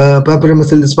papillary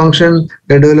muscle dysfunction,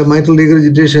 they develop mitral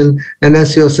regurgitation, and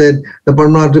as you have said, the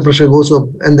pulmonary artery pressure goes up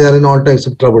and they are in all types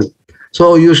of trouble.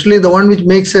 So usually the one which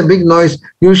makes a big noise,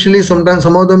 usually sometimes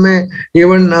some of them may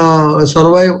even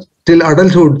survive till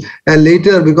adulthood, and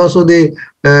later because of the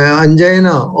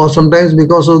angina or sometimes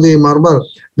because of the murmur,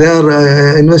 they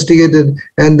are investigated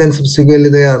and then subsequently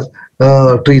they are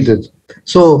treated.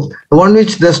 So the one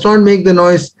which does not make the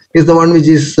noise is the one which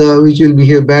will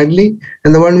behave badly,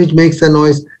 and the one which makes the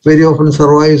noise very often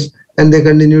survives, and they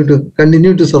continue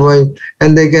to survive,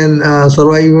 and they can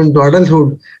survive even to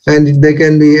adulthood, and they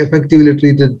can be effectively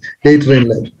treated later in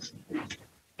life.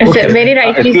 Okay. Sir, very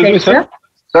rightly said, sir.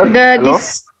 Hello?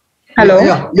 Hello.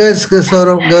 Yeah. Yes,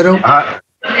 Gaurav.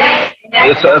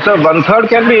 Yes, sir, 1/3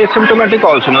 can be asymptomatic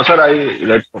also, no, sir?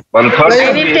 1/3.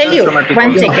 I will tell you.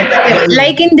 1 second.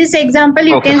 Like in this example,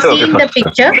 you can see in the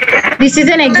picture. This is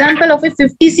an example of a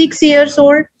 56 years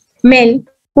old male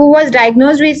who was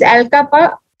diagnosed with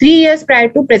Al-Kappa 3 years prior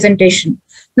to presentation.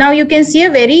 Now you can see a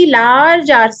very large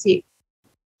RC,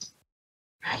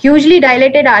 hugely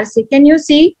dilated RC. Can you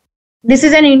see? This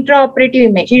is an intraoperative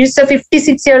image. It is a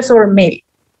 56 years old male.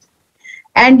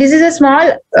 And this is a small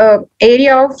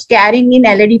area of scarring in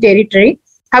LAD territory.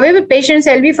 However, patient's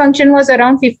LV function was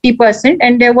around 50%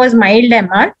 and there was mild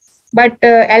MR. But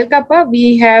L-Kappa,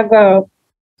 we have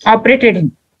operated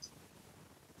him.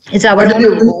 It's our what did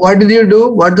you do?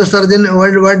 What did the surgeon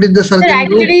Sir,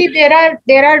 actually, do?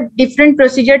 there are different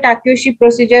procedure, Takeuchi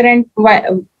procedure, and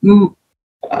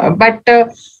but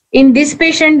in this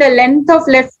patient, the length of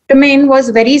left main was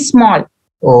very small.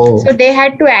 Oh. So they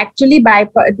had to actually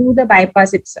do the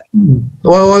bypass itself.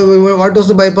 What was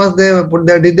the bypass they put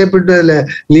there? Did they put the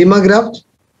Lima graft?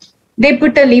 They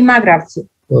put a Lima graft.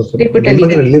 Okay. They put a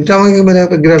Lima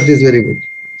graft is very good.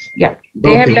 Yeah,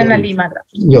 they have done a Lima graft.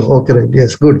 Yeah, okay, right.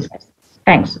 Yes, good.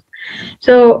 Thanks.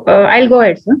 So I'll go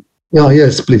ahead, sir. Yeah,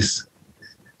 yes, please.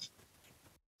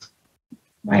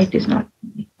 Why it is not?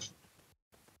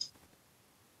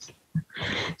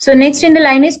 So next in the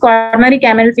line is coronary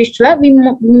cameral fistula.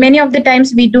 Many of the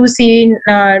times we do see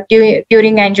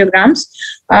during angiograms.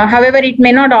 However, it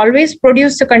may not always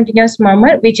produce a continuous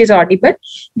murmur, which is audible.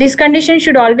 This condition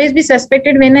should always be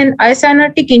suspected when an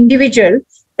acyanotic individual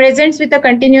presents with a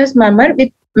continuous murmur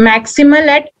with maximal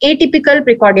at atypical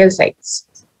precordial sites.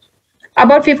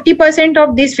 About 50%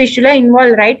 of these fistula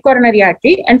involve right coronary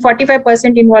artery and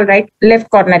 45% involve left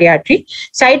coronary artery.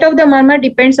 Site of the murmur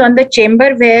depends on the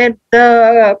chamber where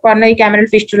the coronary cameral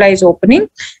fistula is opening,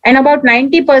 and about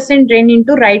 90% drain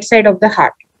into right side of the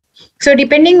heart. So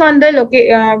depending on the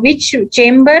which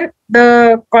chamber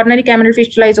the coronary cameral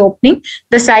fistula is opening,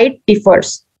 the site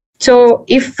differs. So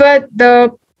if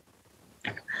the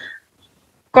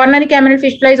coronary cameral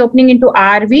fistula is opening into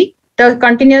RV, the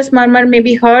continuous murmur may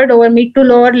be heard over mid to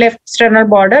lower left sternal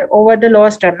border over the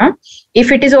lower sternum.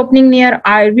 If it is opening near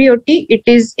RVOT, it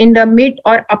is in the mid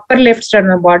or upper left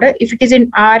sternal border. If it is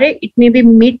in RA, it may be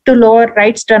mid to lower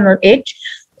right sternal edge.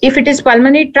 If it is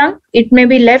pulmonary trunk, it may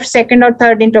be left, second or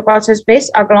third intercostal space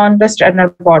along the sternal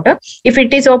border. If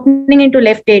it is opening into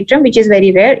left atrium, which is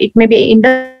very rare, it may be in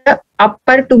the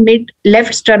upper to mid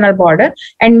left sternal border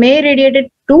and may radiate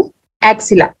it to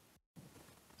axilla.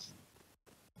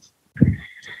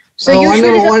 So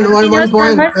usually one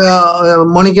point,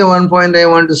 Monika, one point I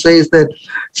want to say is that,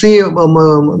 see,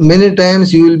 many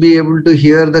times you will be able to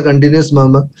hear the continuous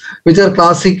murmur, which are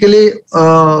classically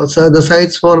the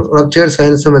sites for ruptured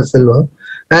sinus of Valsalva.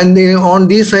 And on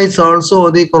these sites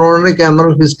also, the coronary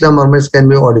cameral fistula murmurs can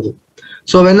be audible.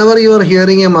 So whenever you are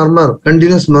hearing a murmur,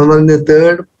 continuous murmur in the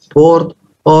third, fourth,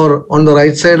 or on the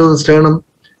right side of the sternum,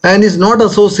 and is not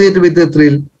associated with the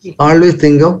thrill, always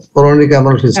think of coronary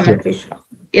cameral fistula.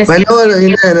 Yes, whenever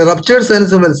in a ruptured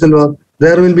sinus of Valsalva,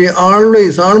 there will be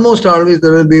almost always,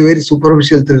 there will be very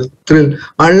superficial thrill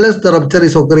unless the rupture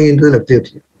is occurring into the left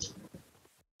atrium.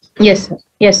 Yes, sir.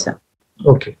 Yes, sir.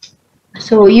 Okay.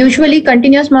 So usually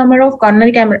continuous murmur of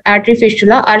coronary artery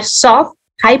fistula are soft,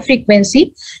 high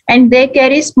frequency, and they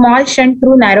carry small shunt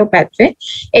through narrow pathway.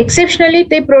 Exceptionally,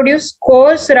 they produce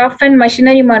coarse, rough and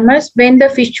machinery murmurs when the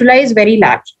fistula is very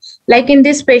large. Like in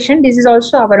this patient, this is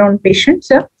also our own patient,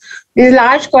 sir. This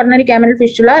large coronary cameral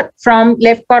fistula from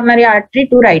left coronary artery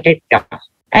to right atrium,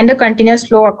 and the continuous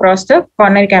flow across the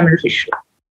coronary cameral fistula.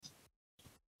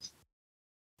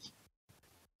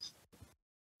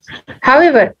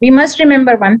 However, we must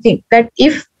remember one thing, that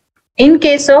if in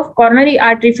case of coronary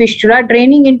artery fistula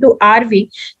draining into RV,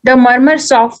 the murmur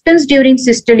softens during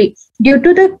systole due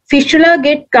to the fistula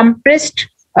get compressed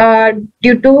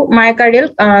due to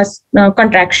myocardial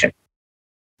contraction.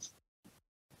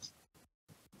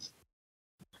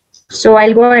 So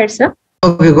I'll go ahead, sir.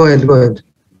 Okay, go ahead.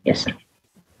 Yes, sir.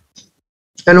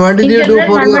 And what did you do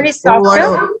for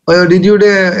your, did you do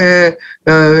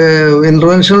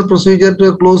interventional procedure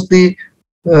to close the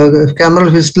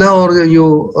cameral fistula, or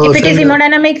you? If it is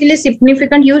hemodynamically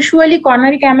significant, usually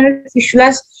coronary cameral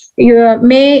fistulas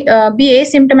may be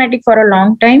asymptomatic for a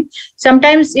long time.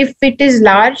 Sometimes, if it is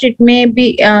large, it may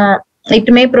be it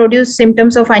may produce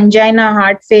symptoms of angina,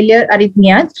 heart failure,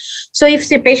 arrhythmias. So if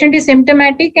the patient is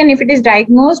symptomatic and if it is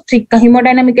diagnosed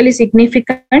hemodynamically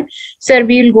significant, sir,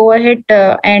 we will go ahead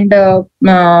and do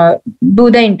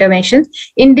the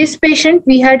interventions. In this patient,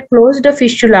 we had closed the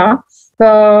fistula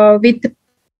with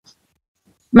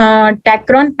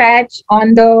tacron patch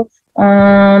on the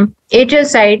atrial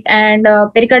side and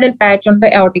pericardial patch on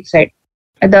the aortic side.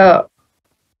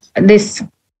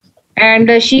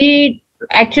 And she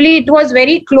actually, it was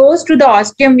very close to the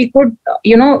ostium. We could,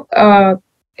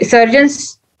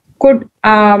 surgeons could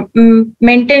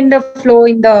maintain the flow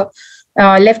in the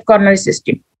left coronary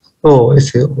system. Oh, I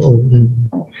see.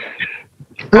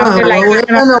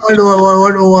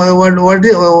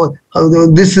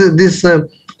 This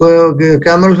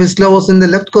cameral fistula was in the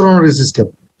left coronary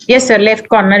system? Yes, sir. Left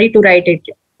coronary to right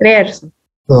atrium. Rare, sir.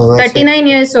 39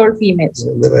 years old females.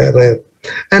 Rare.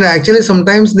 And actually,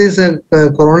 sometimes this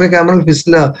coronary cameral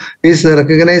fistula is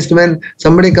recognized when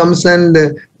somebody comes and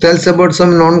tells about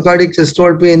some non-cardiac chest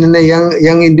wall pain in a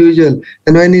young individual,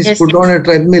 and when he's put on a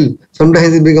treadmill,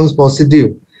 sometimes it becomes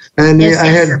positive. And I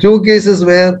had 2 cases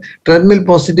where treadmill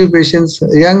positive patients,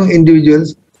 young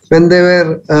individuals, when they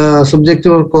were subject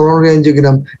to a coronary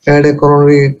angiogram, had a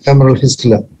coronary cameral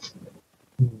fistula.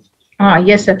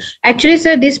 Yes, sir. Actually,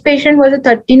 sir, this patient was a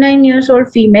 39 years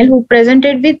old female who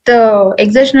presented with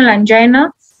exertional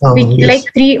angina,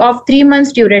 like 3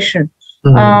 months duration.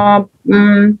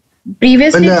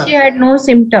 Previously, she had no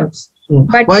symptoms.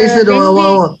 But why is it?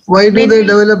 Why do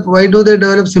they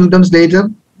develop symptoms later?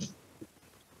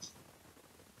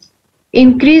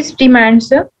 Increased demand,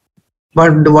 sir.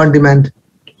 What demand?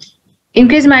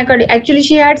 Increased myocardial. Actually,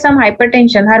 she had some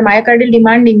hypertension. Her myocardial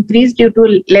demand increased due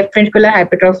to left ventricular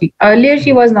hypertrophy. Earlier,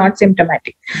 she was not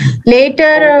symptomatic.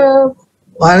 Later,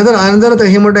 another the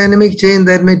hemodynamic change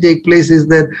that may take place is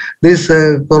that this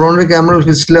coronary cameral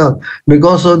fistula,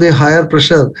 because of the higher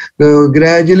pressure,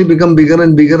 gradually become bigger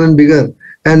and bigger and bigger,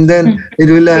 and then it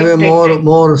will have a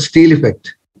more steel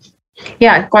effect.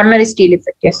 Yeah, coronary steel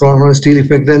effect. Yes. Coronary steel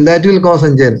effect, and that will cause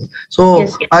angina. So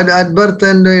at birth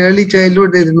and early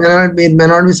childhood, it may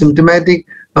not be symptomatic,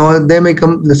 or they may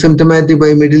come symptomatic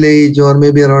by middle age or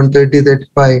maybe around 30,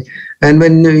 35. And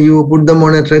when you put them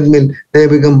on a treadmill, they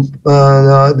become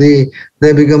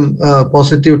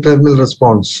positive treadmill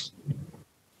response.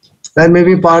 That may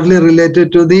be partly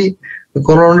related to the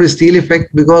coronary steel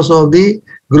effect because of the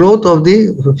growth of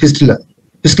the fistula.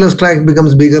 Fistula tract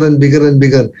becomes bigger and bigger and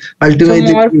bigger.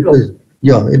 Ultimately,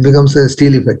 it becomes a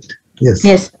steel effect. Yes.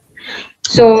 Yes.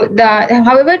 So when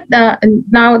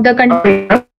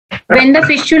the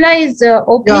fistula is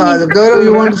opening. Yeah, Gaurav,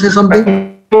 you want to say something?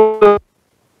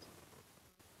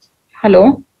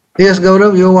 Hello. Yes,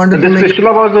 Gaurav, you wanted to make. This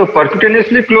fistula was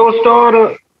percutaneously closed,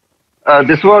 or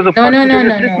this was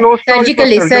percutaneously closed?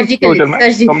 Surgically.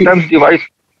 Sometimes device.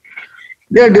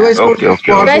 Yeah, device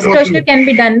closure can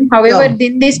be done. However,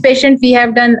 in this patient, we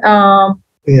have done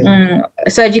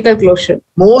surgical closure.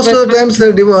 Most of the times,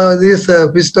 this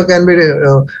fistula can be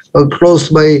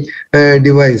closed by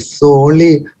device. So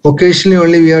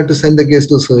occasionally we have to send the case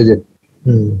to surgeon.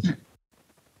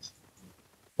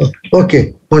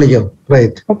 Okay, Monika,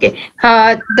 right. Okay.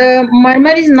 The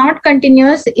murmur is not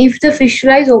continuous if the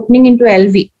fistula is opening into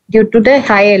LV due to the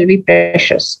high LV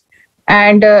pressures.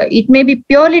 And it may be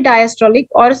purely diastolic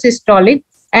or systolic,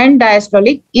 and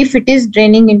diastolic if it is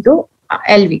draining into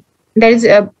LV. That is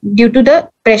due to the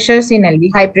pressures in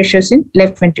LV, high pressures in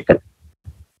left ventricle.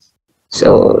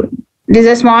 So this is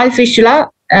a small fistula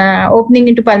opening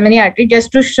into pulmonary artery,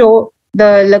 just to show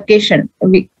the location.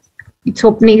 It's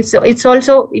opening. So it's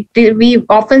also, we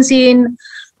often see in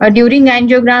during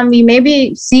angiogram, we may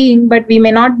be seeing, but we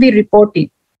may not be reporting,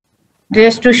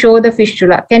 just to show the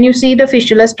fistula. Can you see the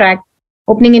fistula's tract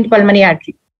opening into pulmonary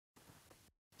artery?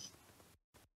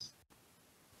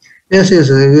 Yes, yes,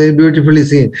 very beautifully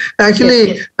seen.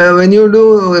 Actually, Yes, when you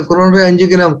do coronary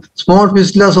angiogram, small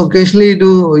fistulas occasionally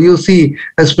you see,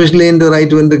 especially in the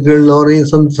right ventricle or in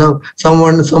some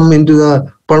into the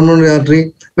pulmonary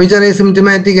artery, which are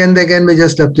asymptomatic and they can be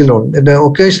just left alone. And,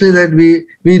 occasionally that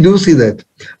we do see that,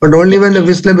 but only when the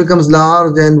fistula becomes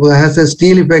large and has a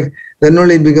steel effect, then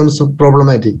only it becomes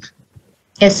problematic.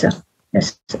 yes, sir.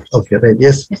 Yes, sir. Okay, right.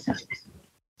 Yes. Yes, sir.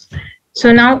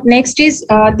 So now next is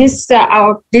this.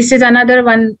 This is another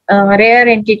one rare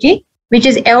entity, which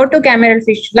is aortocameral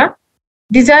fistula.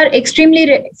 These are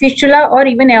extremely fistula or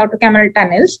even aortocameral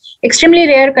tunnels. Extremely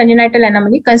rare congenital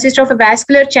anomaly, consists of a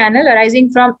vascular channel arising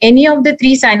from any of the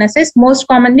three sinuses. Most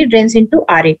commonly drains into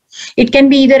RA. It can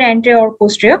be either anterior or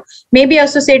posterior. May be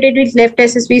associated with left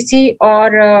SSVC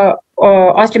or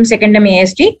ostium secundum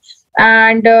AST,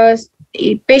 and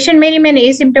patient may remain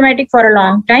asymptomatic for a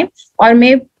long time or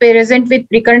may present with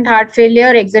recurrent heart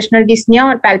failure, exertional dyspnea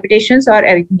or palpitations or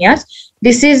arrhythmias.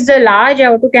 This is the large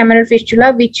aortocameral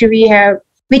fistula which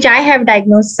I have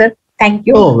diagnosed, sir. Thank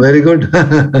you. Oh, very good.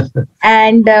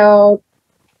 And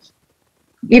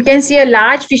you can see a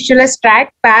large fistulous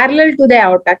tract parallel to the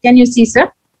aorta. Can you see,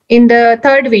 sir? In the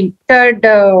third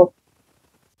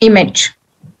image.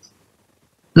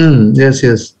 Yes,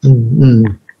 yes.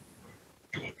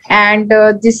 And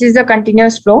this is the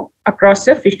continuous flow across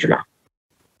the fistula.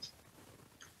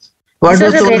 This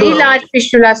is a very large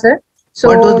fistula, sir. So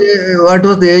what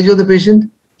was the age of the patient?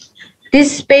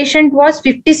 This patient was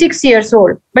 56 years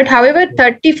old, but however,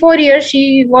 34 years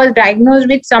she was diagnosed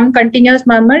with some continuous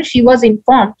murmur. She was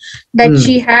informed that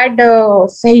she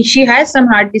has some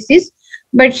heart disease,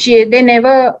 but they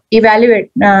never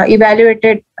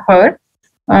evaluated her.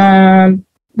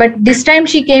 But this time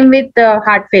she came with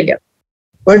heart failure.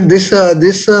 But this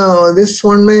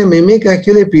one may mimic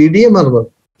actually PDA murmur.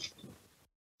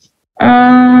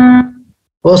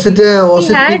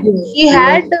 He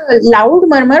had a loud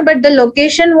murmur, but the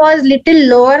location was little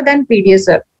lower than PDA,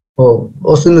 sir. Oh,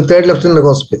 was in the third left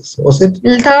intercostal space, was it?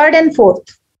 Third and fourth.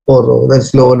 Oh,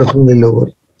 that's lower, definitely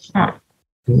lower.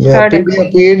 Yeah,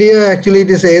 PDA actually it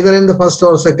is either in the first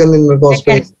or second intercostal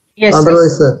space. Yes.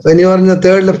 Otherwise, when you are in the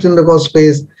third left intercostal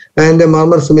space and a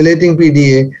murmur simulating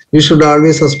PDA, you should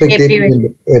always suspect AP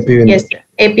window. Yes,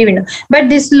 AP window. But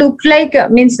this looked like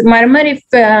means murmur if.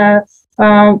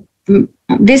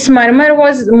 This murmur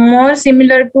was more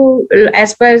similar to,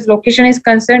 as far as location is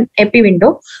concerned, epi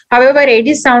window. However,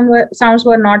 AD sounds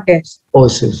were not there. Oh,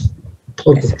 yes.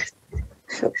 Okay.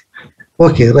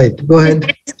 Okay, right. Go ahead.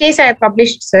 In this case, I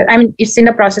published, sir. I mean, it's in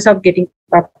the process of getting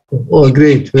published. Oh,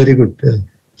 great. Very good. The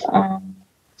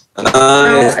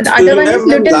other one is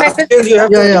Luton Backus.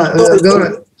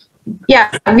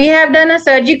 Yeah, we have done a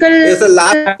surgical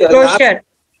closure.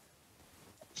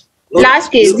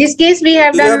 Last case. This case we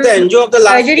have done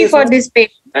surgery for this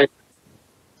patient.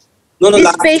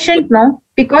 This patient, no,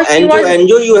 because she was.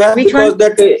 You have which because one?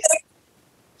 That.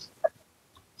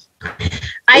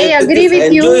 I agree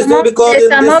with you.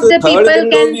 Some of the people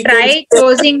can try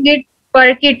closing it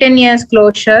percutaneous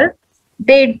closure.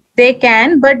 They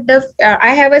can, but I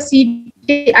have a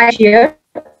CT here.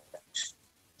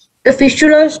 The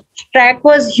fistula tract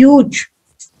was huge.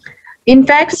 In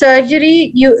fact,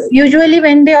 surgery, usually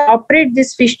when they operate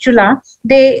this fistula,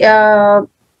 they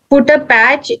put a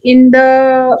patch in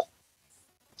the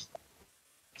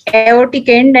aortic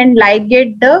end and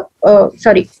ligate the,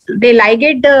 they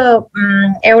ligate the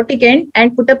aortic end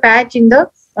and put a patch in the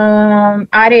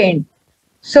RA end.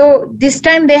 So this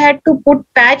time they had to put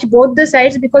patch both the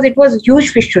sides because it was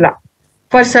huge fistula.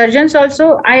 For surgeons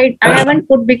also, I haven't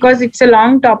put because it's a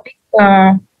long topic.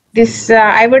 I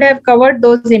would have covered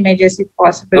those images if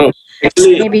possible. No,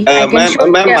 actually, maybe I can show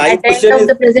my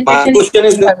question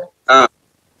is,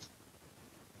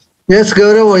 yes,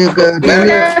 Gaurav, you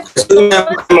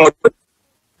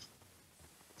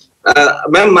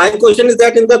ma'am, my question is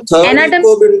that in the third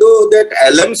echo window, that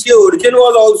LMC origin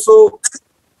was also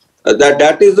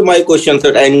that is my question,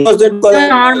 sir. And was that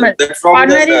normal? That from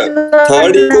the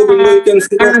third echo window you can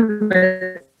see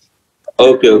that?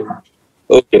 Okay.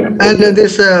 Okay. And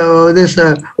this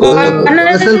vessel from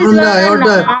the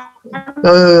aorta,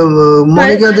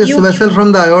 Monika, this vessel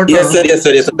from the aorta. Yes, sir.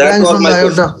 That was my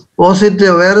question. Was it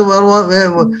where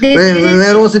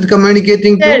was it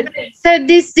communicating to? Sir,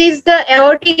 this is the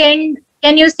aortic end.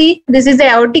 Can you see? This is the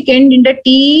aortic end in the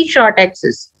T short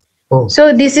axis. Oh.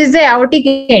 So this is the aortic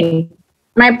end.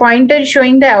 My pointer is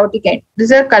showing the aortic end.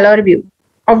 This is a color view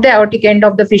of the aortic end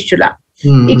of the fistula.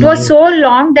 It was so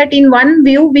long that in one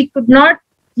view we could not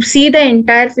see the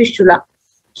entire fistula.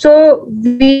 So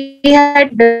we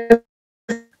had the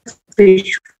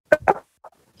fistula.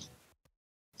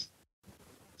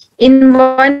 in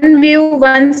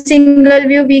one single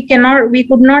view, we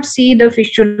could not see the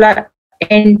fistula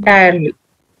entirely.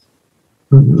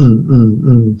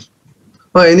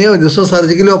 Well, anyhow, this was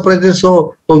surgically operated,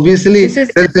 so obviously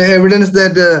there's evidence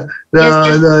that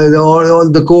all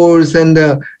the course and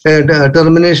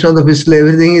termination of the fistula,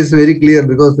 everything is very clear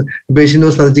because the patient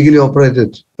was surgically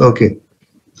operated. Okay.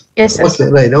 Yes, sir.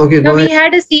 Okay, right. Okay. No, we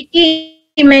had a CT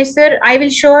image, sir. I will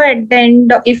show at the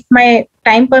end, if my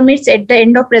time permits, at the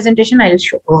end of presentation, I will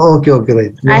show. Oh, okay,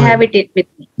 right. I have it with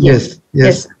me. Yes.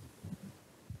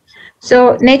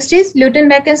 So next is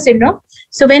Luton-Becker syndrome.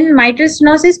 So when mitral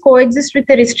stenosis coexists with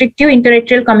a restrictive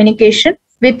interatrial communication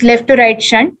with left to right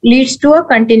shunt, leads to a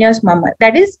continuous murmur.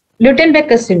 That is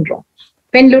Luton-Becker syndrome.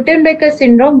 When Luton-Becker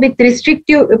syndrome with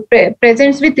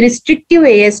presents with restrictive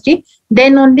ASD,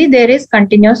 then only there is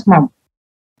continuous murmur.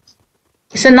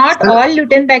 So not all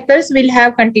Luton-Beckers will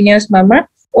have continuous murmur.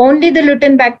 Only the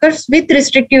Luton-Beckers with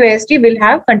restrictive ASD will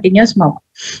have continuous murmur.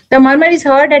 The murmur is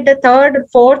heard at the third,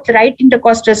 fourth, right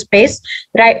intercostal space,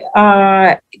 right,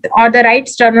 or the right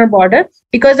sternal border,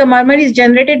 because the murmur is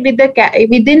generated within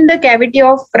the cavity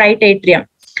of right atrium.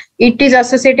 It is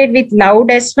associated with loud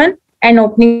S1 and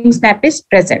opening snap is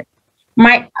present.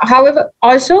 However,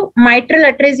 also mitral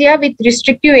atresia with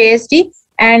restrictive ASD,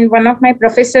 and one of my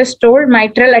professors told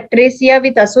mitral atresia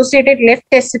with associated left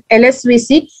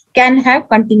LSVC can have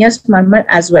continuous murmur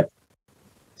as well.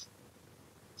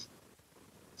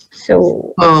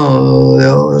 So,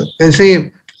 and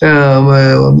see,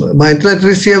 mitral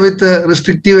atresia with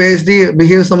restrictive ASD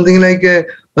behaves something like a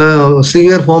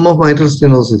severe form of mitral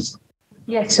stenosis.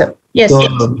 Yes, sir. Yes. So,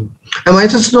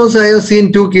 mitral stenosis, I have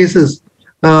seen two cases.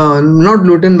 Not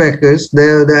Luton-Beckers.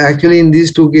 They actually in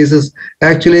these two cases,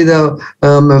 actually the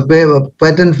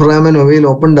patent foramen ovale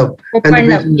opened up, and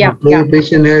the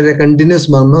patient had a continuous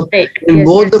murmur. Right. In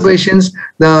both the patients,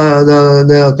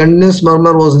 the continuous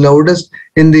murmur was loudest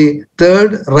in the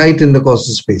third right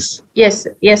intercostal space. Yes,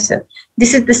 sir.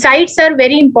 The sites are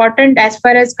very important as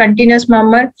far as continuous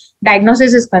murmur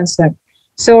diagnosis is concerned.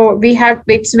 So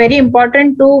it's very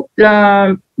important to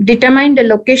determine the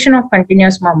location of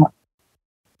continuous murmur.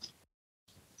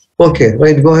 Okay,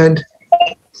 right, go ahead.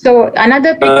 So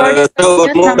another So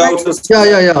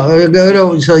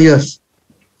yes.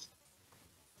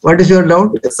 What is your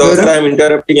doubt? So I am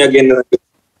interrupting again. No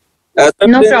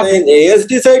problem. In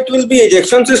ASD side, it will be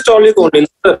ejection systolic only.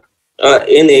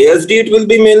 In ASD, it will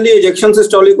be mainly ejection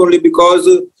systolic only because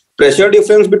pressure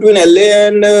difference between LA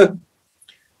and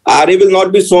RA will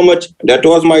not be so much. That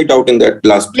was my doubt in that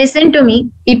last. Listen to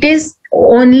me. It is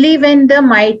only when the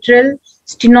mitral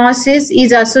stenosis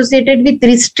is associated with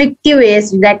restrictive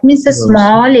ASD. That means a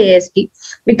small ASD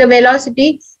with a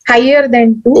velocity higher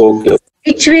than 2,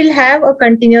 which will have a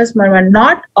continuous murmur.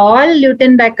 Not all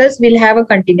Luton-Beckers will have a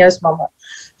continuous murmur.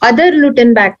 Other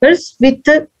Luton-Beckers with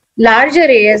a larger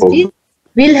ASD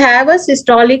will have a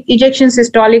ejection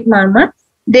systolic murmur.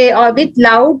 They are with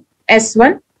loud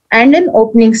S1 and an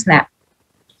opening snap.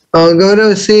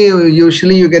 Gaurav, see,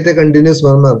 usually you get a continuous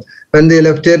murmur when the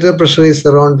left atrial pressure is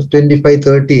around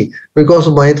 25-30 because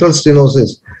of mitral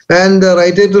stenosis, and the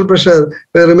right atrial pressure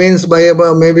remains by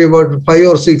maybe about 5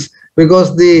 or 6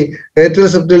 because the atrial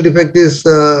septal defect is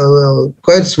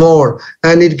quite small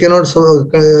and it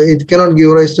cannot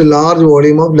give rise to large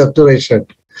volume of left to right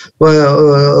shunt.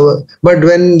 But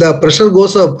when the pressure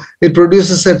goes up, it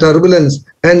produces a turbulence,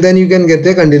 and then you can get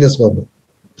a continuous murmur.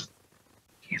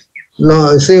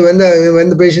 Now, see, when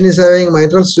the patient is having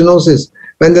mitral stenosis,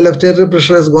 when the left atrial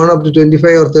pressure has gone up to 25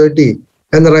 or 30,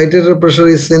 and the right atrial pressure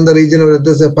is in the region of,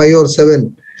 let's say, 5 or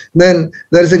 7, then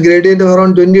there is a gradient of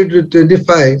around 20 to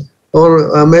 25,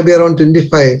 or maybe around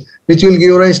 25, which will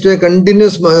give rise to a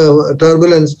continuous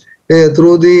turbulence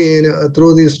through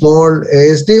the small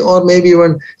ASD, or maybe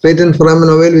even patent foramen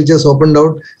ovale which has opened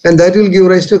out, and that will give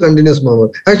rise to a continuous murmur.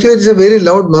 Actually, it's a very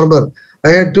loud murmur. I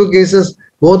had 2 cases.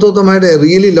 Both of them had a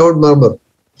really loud murmur.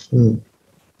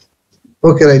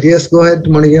 Okay, right. Yes, go ahead,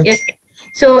 Monika. Yes.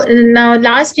 So now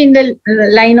last in the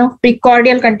line of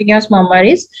precordial continuous murmur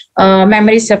is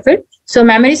mammary shuffle. So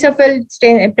mammary shuffle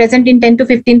present in 10 to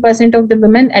 15% of the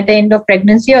women at the end of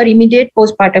pregnancy or immediate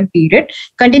postpartum period.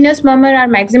 Continuous murmur are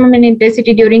maximum in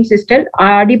intensity during systole,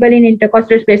 audible in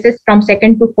intercostal spaces from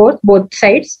 2nd to 4th, both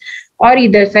sides or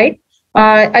either side.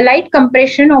 A light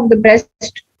compression of the breast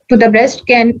to the breast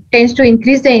tends to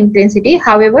increase the intensity.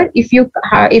 However, if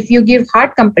you give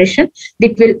hard compression,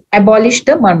 it will abolish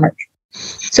the murmur.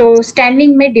 So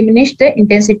standing may diminish the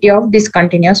intensity of this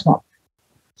continuous murmur.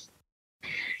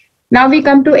 Now we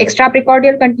come to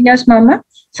extraprecordial continuous murmur.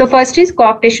 So first is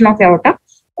coarctation of aorta.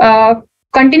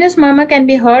 Continuous murmur can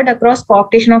be heard across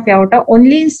coarctation of aorta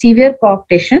only in severe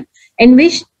coarctation in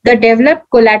which the developed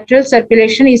collateral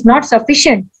circulation is not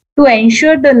sufficient to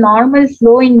ensure the normal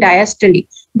flow in diastole.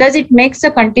 Thus, it makes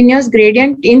a continuous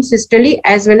gradient in systole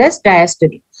as well as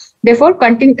diastole. Therefore,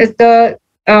 the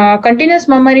continuous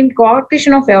murmur in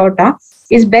coarctation of aorta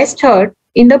is best heard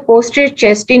in the posterior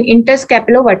chest in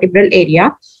interscapulovertebral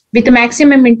area with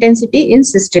maximum intensity in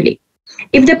systole.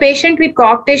 If the patient with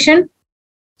coarctation,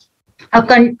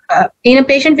 in a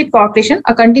patient with coarctation,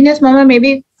 a continuous murmur may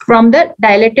be from the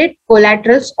dilated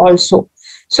collaterals also.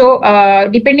 So,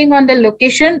 depending on the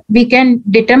location, we can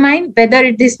determine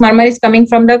whether this murmur is coming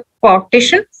from the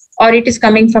coarctation or it is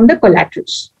coming from the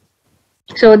collaterals.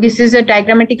 So, this is a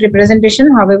diagrammatic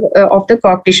representation, however, of the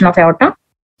coarctation of aorta.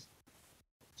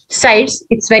 Sides,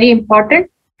 it's very important.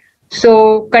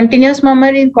 So, continuous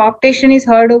murmur in coarctation is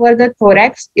heard over the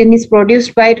thorax and is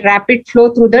produced by rapid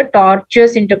flow through the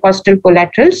tortuous intercostal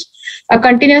collaterals. A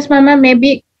continuous murmur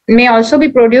may also be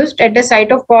produced at the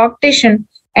site of coarctation,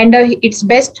 and it's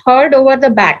best heard over the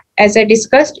back, as I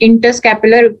discussed,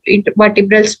 interscapular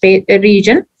vertebral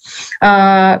region.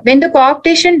 When the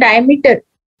coarctation diameter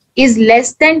is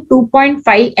less than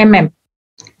 2.5 mm,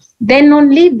 then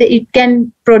only it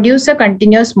can produce a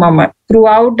continuous murmur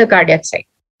throughout the cardiac site.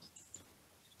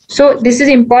 So this is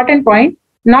important point.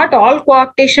 Not all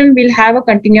coarctation will have a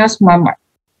continuous murmur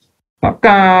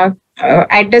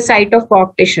at the site of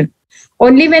coarctation.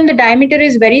 Only when the diameter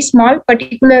is very small,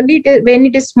 particularly when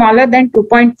it is smaller than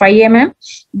 2.5 mm,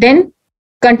 then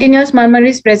continuous murmur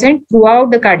is present throughout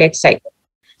the cardiac cycle.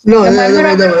 No,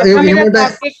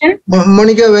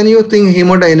 Monika, when you think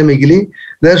hemodynamically,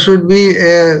 there should be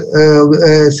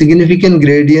a significant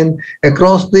gradient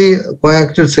across the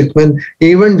coaxial segment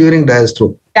even during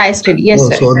diastole. Diastole, yes,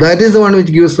 sir. So that is the one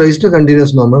which gives rise to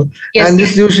continuous murmur. Yes, and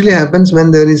this usually happens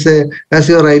when there is a, as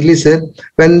you rightly said,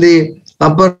 when the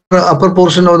upper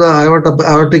portion of the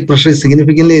aortic pressure is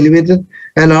significantly elevated,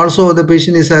 and also the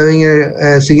patient is having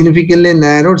a significantly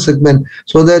narrowed segment,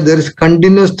 so that there is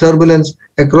continuous turbulence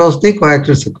across the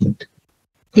coaxial segment.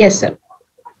 Yes, sir.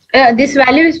 This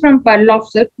value is from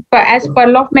Perloff, sir. As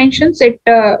Perloff mentions, if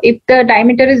the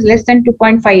diameter is less than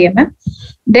 2.5 mm,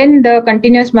 then the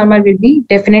continuous murmur will be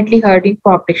definitely heard in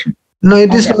coarctation. No,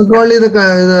 it is not only the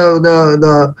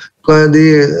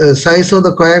size of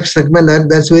the coaxial segment,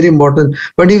 that's very important.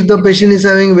 But if the patient is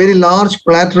having very large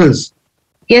collaterals,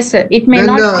 yes, sir, it may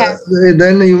not have.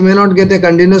 Then you may not get a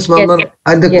continuous murmur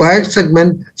at the coaxial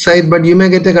segment side, but you may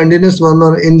get a continuous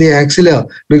murmur in the axilla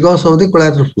because of the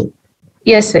collateral flow.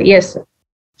 Yes, sir. Yes, sir.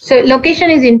 So location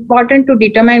is important to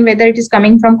determine whether it is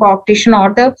coming from coarctation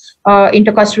or the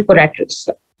intercostal collaterals.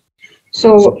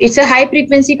 So it's a high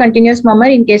frequency continuous murmur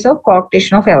in case of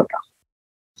coarctation of aorta.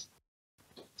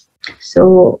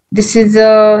 So this is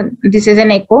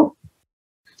an echo.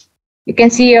 You can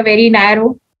see a very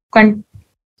narrow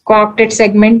coarcted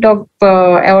segment of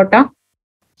aorta,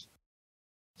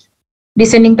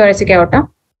 descending thoracic aorta,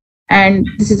 and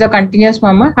this is a continuous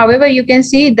murmur. However, you can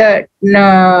see that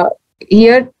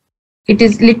here it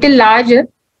is little larger.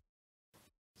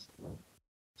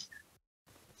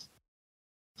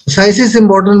 Size is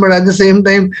important, but at the same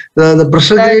time, the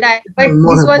pressure grade. That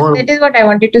is what I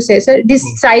wanted to say, sir. This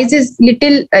size is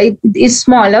little is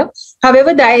smaller.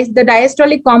 However, the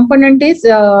diastolic component is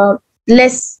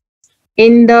less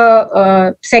in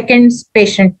the second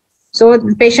patient. So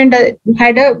the patient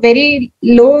had a very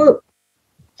low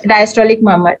diastolic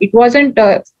murmur. It wasn't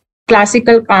a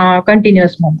classical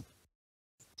continuous murmur.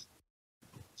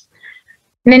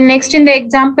 Then next in the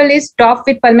example is TOF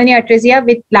with pulmonary atresia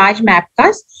with large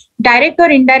MAPCAS. Direct or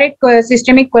indirect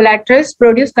systemic collaterals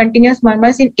produce continuous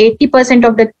murmurs in 80%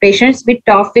 of the patients with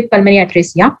TOF with pulmonary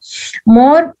atresia.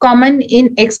 More common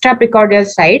in extraprecordial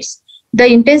sites. The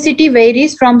intensity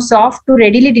varies from soft to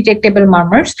readily detectable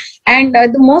murmurs. And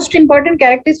the most important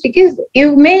characteristic is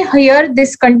you may hear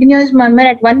this continuous murmur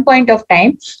at one point of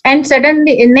time, and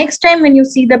suddenly next time when you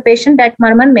see the patient, that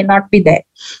murmur may not be there,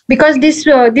 because these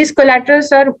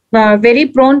collaterals are very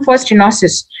prone for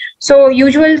stenosis. So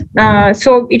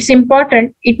so it's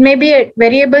important. It may be at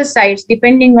variable sites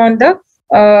depending on the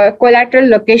collateral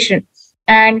location,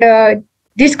 and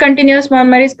this continuous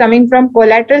murmur is coming from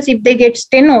collaterals. If they get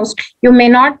stenosed, you may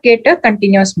not get a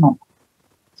continuous murmur.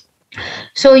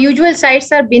 So usual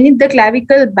sites are beneath the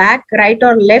clavicle, back, right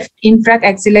or left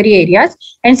infraxillary areas,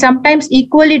 and sometimes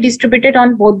equally distributed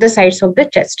on both the sides of the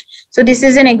chest. So this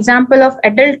is an example of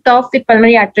adult TOF with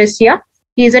pulmonary atresia.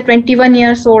 He is a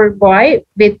 21-year-old boy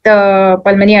with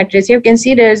pulmonary atresia. You can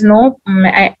see there is no,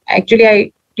 I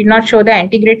did not show the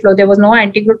antegrade flow. There was no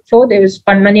antegrade flow. There was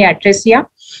pulmonary atresia.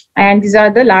 And these are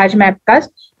the large MAPCAS.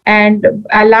 And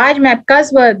large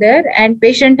MAPCAS were there, and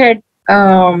patient had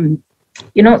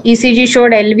ECG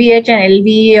showed LVH and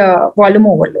LV volume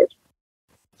overload.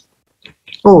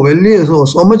 Oh, LV,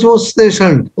 so much was the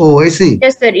shunt. Oh, I see.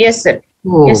 Yes, sir. Yes, sir.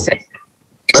 Oh. Yes, sir.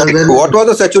 What was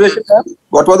the saturation?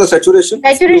 What was the saturation?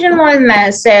 Saturation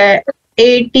was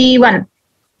 81.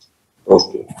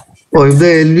 Okay. Oh, if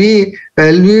the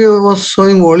LV was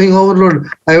showing volume overload,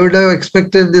 I would have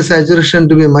expected the saturation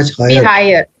to be much higher. Be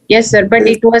higher. Yes, sir. But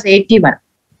it was 81.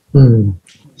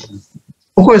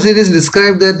 Of course, it is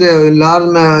described that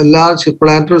large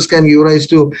collaterals can give rise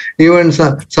to even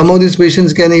some of these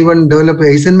patients can even develop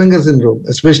Eisenmenger syndrome,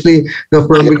 especially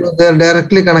because they are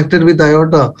directly connected with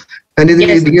aorta, and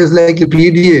it gives like a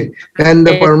PDA, and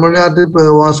the pulmonary artery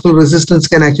vascular resistance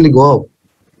can actually go up.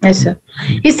 Yes, sir.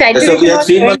 His saturation was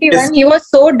 21. He was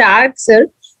so dark, sir,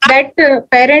 that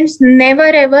parents never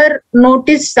ever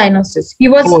noticed cyanosis. He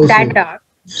was that dark.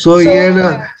 So he had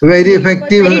a very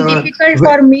effective. It was very difficult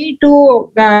for me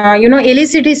to,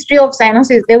 elicit history of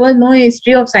cyanosis. There was no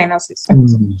history of cyanosis.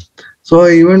 So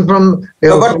even from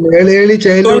early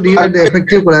childhood, he had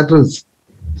effective collaterals.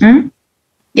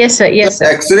 Yes, sir. Yes, sir.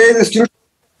 X-ray is still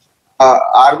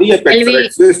RV apex.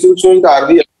 X-ray is still showing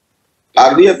the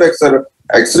RV apex, sir.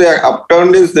 X-ray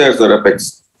upturned is there, sir,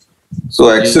 apex. So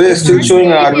X-ray is still showing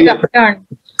RV apex.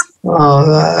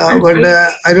 But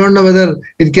I don't know whether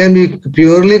it can be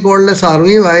purely called as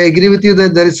RV. I agree with you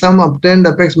that there is some upturned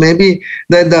apex. Maybe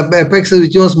that the apex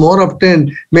which was more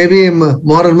upturned, maybe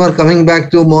more and more coming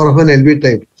back to more of an LV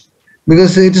type.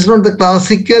 Because it is not the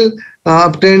classical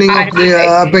upturning of the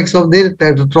apex of the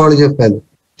tetralogy of Fallot.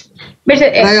 But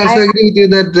I also agree with you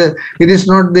that it is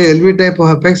not the LV type of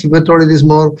apex, but it is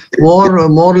more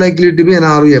likely to be an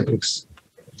RV apex.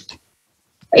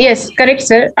 Yes, correct,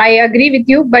 sir. I agree with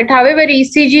you. But however,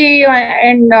 ECG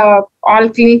and all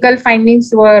clinical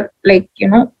findings were like,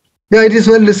 Yeah, it is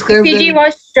well described. ECG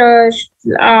was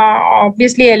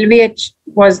obviously LVH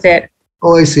was there.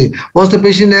 Oh, I see. Was the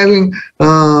patient having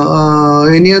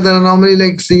any other anomaly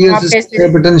like severe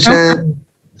hypertension?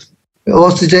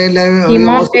 Was the child having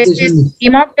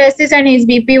hemoptysis and his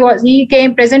BP he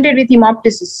came presented with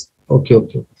hemoptysis.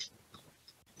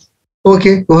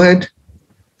 Okay, go ahead.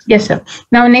 Yes, sir.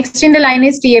 Now, next in the line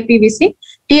is TAPVC.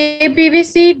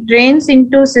 TAPVC drains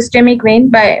into systemic vein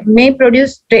may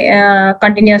produce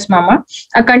continuous murmur.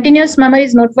 A continuous murmur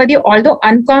is noteworthy, although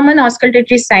uncommon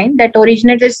auscultatory sign that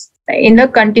originates in the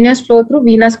continuous flow through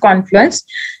venous confluence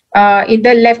in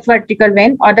the left vertical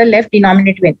vein or the left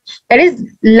innominate vein. That is,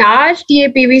 large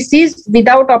TAPVCs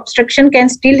without obstruction can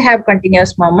still have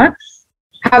continuous murmur.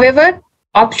 However,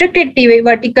 obstructed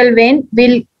vertical vein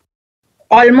will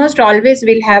almost always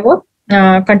will have a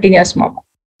continuous murmur.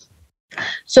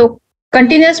 So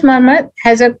continuous murmur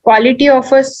has a quality of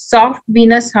a soft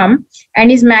venous hum and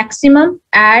is maximum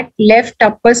at left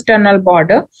upper sternal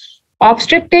border.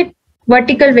 Obstructed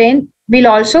vertical vein will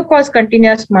also cause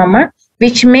continuous murmur,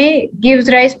 which may give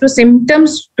rise to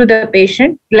symptoms to the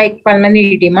patient like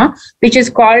pulmonary edema, which is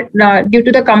called due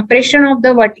to the compression of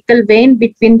the vertical vein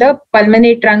between the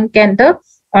pulmonary trunk and the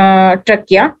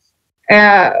trachea.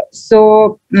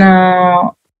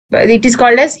 It is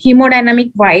called as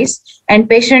hemodynamic vice, and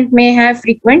patient may have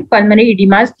frequent pulmonary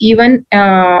edemas even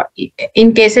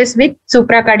in cases with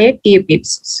supracardiac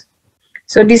TAPVCs.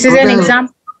 So this is an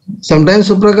example. Sometimes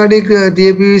supracardiac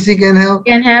TAPVC can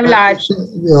have large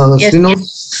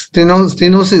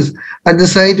stenosis at the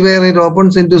site where it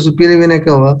opens into superior vena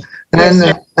cava,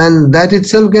 and that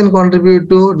itself can contribute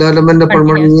to development of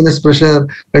pulmonary venous pressure,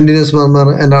 continuous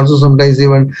murmur, and also sometimes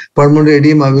even pulmonary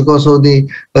edema because of the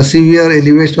severe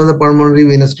elevation of the pulmonary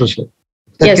venous pressure.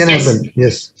 That can happen.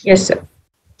 Yes, sir.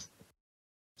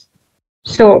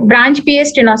 So branch PA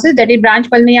stenosis, that is branch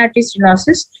pulmonary artery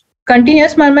stenosis.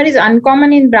 Continuous murmur is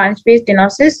uncommon in branch PA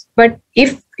stenosis, but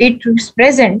if it is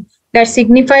present, that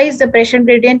signifies the pressure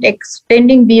gradient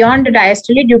extending beyond the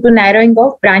diastole due to narrowing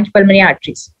of branch pulmonary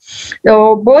arteries.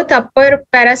 So both upper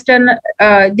parasternal,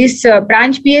 this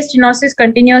branch PA stenosis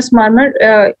continuous murmur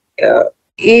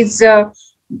is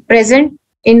present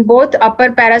in both upper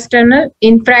parasternal,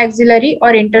 infraaxillary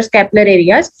or interscapular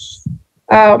areas.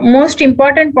 Most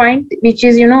important point, which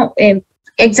is,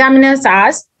 examiners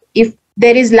ask if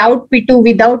there is loud P2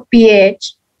 without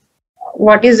PAH,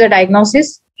 what is the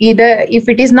diagnosis? Either if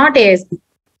it is not ASD.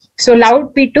 So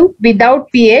loud P2 without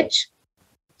PH,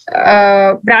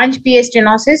 branch PA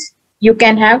stenosis, you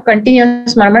can have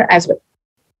continuous murmur as well.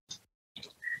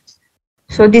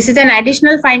 So this is an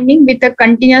additional finding with a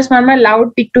continuous murmur,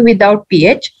 loud P2 without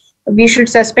PH. We should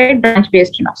suspect branch PA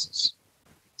stenosis.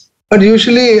 But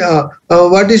usually,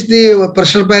 what is the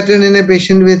pressure pattern in a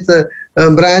patient with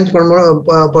pulmonary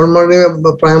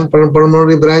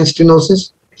branch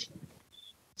stenosis?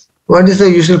 What is the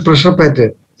usual pressure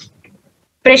pattern?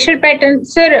 Pressure pattern,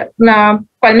 sir,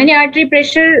 pulmonary artery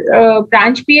pressure,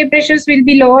 branch PA pressures will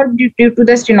be lower due to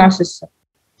the stenosis, sir.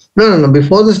 No,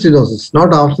 before the stenosis,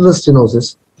 not after the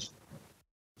stenosis.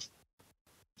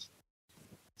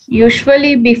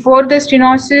 Usually before the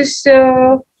stenosis,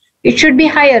 it should be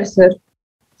higher, sir.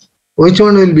 Which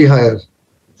one will be higher?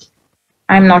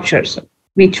 I'm not sure, sir.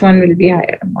 Which one will be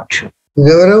higher? I'm not sure.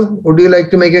 Gaurav, would you like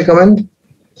to make a comment?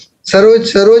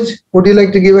 Saroj, would you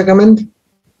like to give a comment?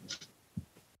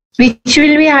 Which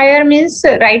will be higher means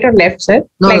right or left, sir?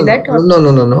 No.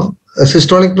 A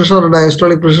systolic pressure or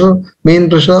diastolic pressure, mean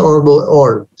pressure, or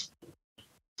all?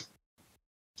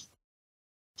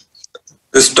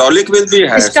 Systolic will be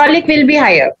higher. Systolic will be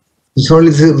higher.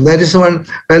 That is one.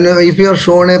 And if you are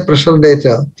shown a pressure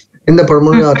data in the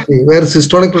pulmonary artery where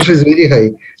systolic pressure is very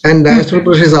high and diastolic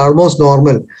pressure is almost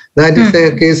normal, that is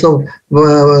a case of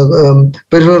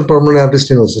peripheral pulmonary artery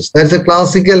stenosis. That's a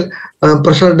classical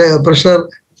pressure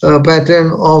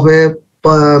pattern of a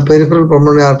peripheral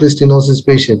pulmonary artery stenosis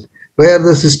patient, where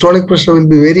the systolic pressure will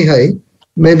be very high,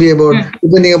 maybe about,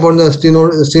 depending upon the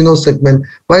steno segment,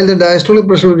 while the diastolic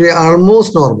pressure will be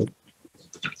almost normal.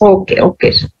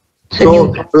 Okay.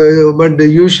 So, but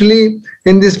usually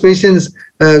in these patients,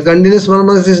 continuous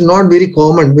murmurs is not very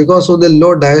common because of the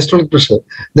low diastolic pressure.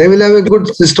 They will have a good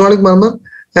systolic murmur,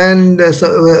 and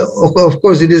of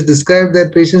course, it is described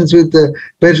that patients with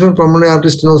peripheral pulmonary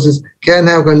artery stenosis can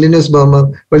have continuous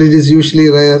murmur, but it is usually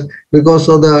rare because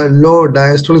of the low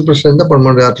diastolic pressure in the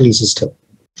pulmonary arterial system.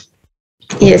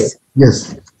 Yes.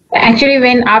 Actually,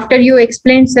 when after you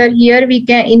explained, sir, here we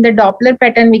can, in the Doppler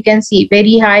pattern, we can see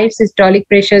very high systolic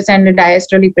pressures and the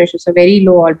diastolic pressures are very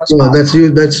low, almost. No, that's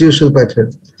usual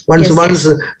pattern. Once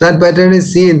that pattern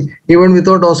is seen, even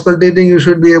without auscultating, you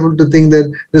should be able to think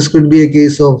that this could be a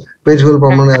case of peripheral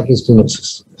pulmonary artery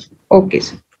stenosis. Okay,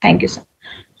 sir. Thank you, sir.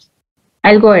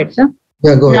 I'll go ahead, sir.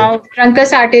 Yeah, go ahead. Now,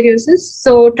 truncus arteriosus.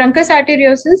 So, truncus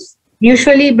arteriosus,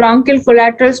 usually bronchial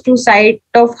collaterals to site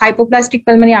of hypoplastic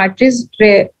pulmonary arteries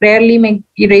rarely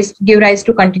give rise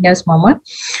to continuous murmur.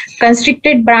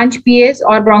 Constricted branch PAs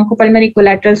or bronchopulmonary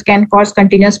collaterals can cause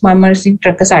continuous murmurs in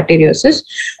truncus arteriosus.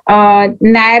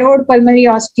 Narrowed pulmonary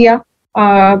ostia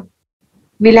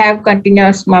will have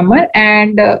continuous murmur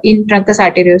and in truncus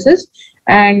arteriosus.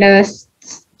 And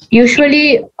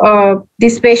usually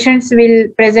these patients will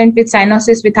present with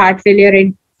cyanosis with heart failure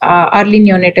in early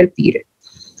neonatal period.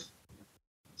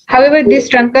 However, this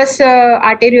truncus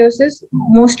arteriosus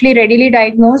mostly readily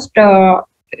diagnosed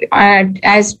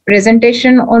as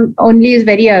presentation only is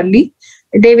very early.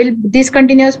 This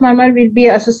continuous murmur will be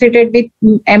associated with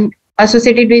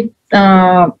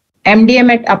MDM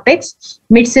at apex,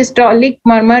 mid-systolic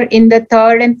murmur in the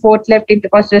third and fourth left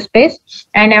intercostal space,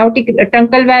 and aortic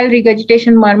truncal valve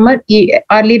regurgitation murmur,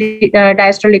 early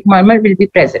diastolic murmur will be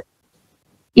present.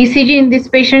 ECG in these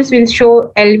patients will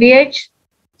show LVH,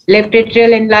 left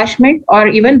atrial enlargement, or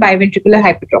even biventricular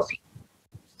hypertrophy.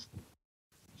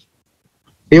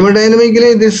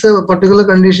 Hemodynamically, this particular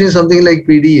condition is something like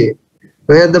PDA,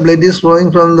 where the blood is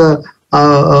flowing from the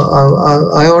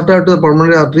aorta to the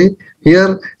pulmonary artery.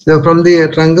 Here, from the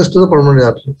truncus to the pulmonary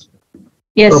artery.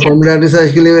 Yes. So pulmonary artery is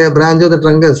actually a branch of the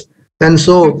truncus, and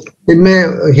so it may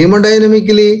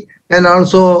hemodynamically and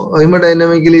also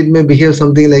hemodynamically it may behave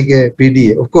something like a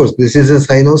PDA. Of course, this is a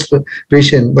sinus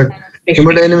patient, but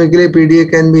hemodynamically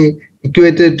PDA can be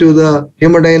equated to the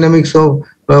hemodynamics of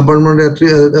pulmonary artery,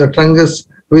 truncus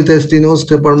with a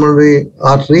stenosed pulmonary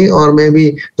artery, or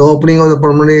maybe the opening of the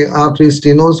pulmonary artery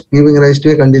stenos giving rise to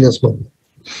a continuous murmur.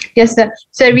 Yes, sir.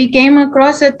 Sir, we came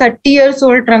across a 30 years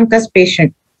old truncus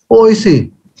patient. Oh, I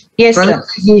see. Yes, sir.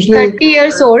 30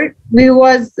 years old. We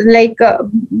was like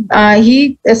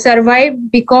he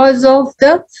survived because of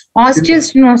the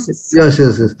osteostenosis. Yes.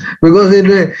 Because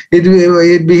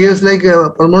it behaves like a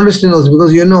pulmonary stenosis.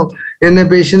 Because in a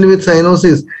patient with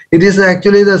cyanosis, it is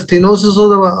actually the stenosis of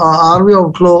the RV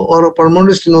outflow or a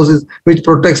pulmonary stenosis which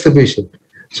protects the patient.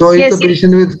 So if the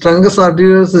patient with truncus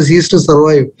arteriosus is to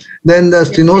survive, then the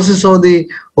stenosis of the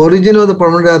origin of the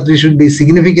pulmonary artery should be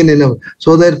significant enough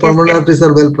so that pulmonary arteries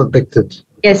are well protected.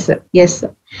 Yes, sir.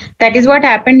 That is what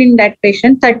happened in that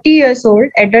patient. 30 years old,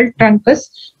 adult truncus,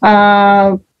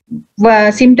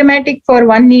 was symptomatic for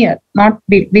 1 year, not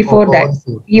before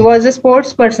that. He was a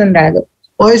sports person rather.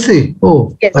 Oh, I see.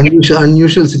 Oh, yes.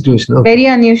 Unusual situation. Okay. Very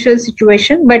unusual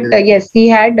situation, but yes, he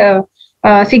had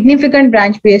significant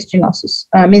branch PA stenosis.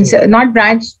 Means not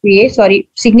branch PA, sorry,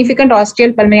 significant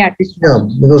ostial pulmonary artery stenosis.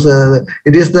 Yeah, because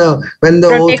it is when the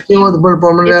ostium of the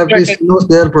pulmonary artery stenos,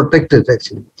 they are protected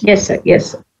actually. Yes,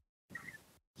 sir.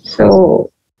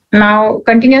 So now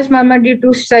continuous murmur due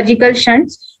to surgical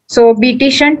shunts. So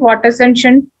BT shunt, water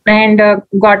shunt, and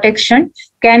Gore-Tex shunt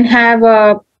can have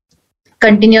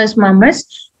continuous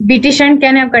murmurs. BT shunt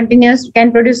can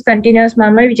produce continuous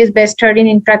murmur, which is best heard in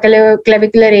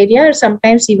infraclavicular area or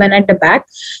sometimes even at the back.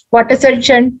 Water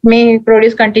shunt may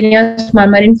produce continuous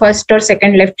murmur in first or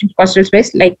second left intercostal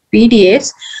space like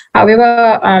PDAs.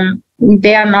 However,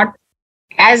 they are not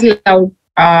as loud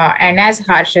and as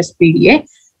harsh as PDA.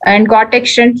 And Gore-Tex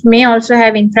shunt may also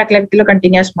have infraclavicular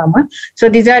continuous murmur. So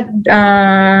these are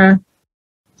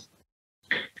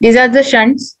the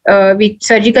shunts, which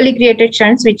surgically created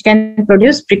shunts, which can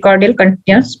produce precordial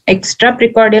continuous, extra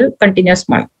precordial continuous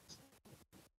murmur.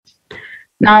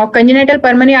 Now, congenital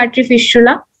pulmonary artery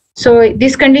fistula. So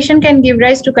this condition can give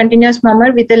rise to continuous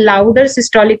murmur with a louder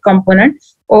systolic component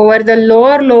over the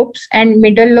lower lobes and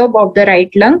middle lobe of the right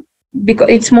lung, because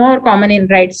it's more common in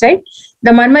right side.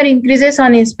 The murmur increases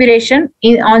on inspiration,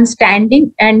 on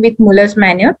standing, and with Muller's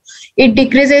maneuver. It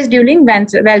decreases during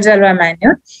Valsalva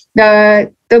maneuver.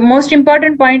 The most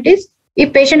important point is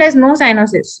if patient has no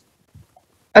cyanosis.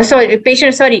 If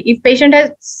patient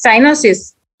has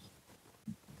cyanosis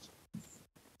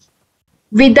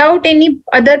without any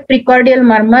other precordial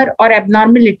murmur or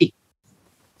abnormality,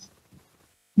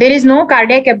 there is no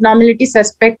cardiac abnormality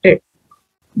suspected,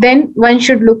 then one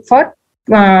should look for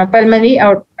pulmonary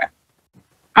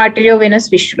arteriovenous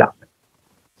fistula.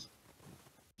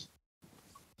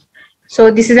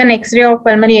 So this is an X-ray of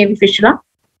pulmonary AV fistula.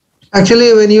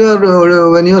 Actually, when you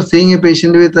are seeing a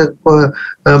patient with a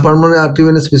pulmonary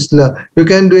arteriovenous fistula, you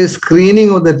can do a screening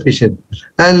of that patient.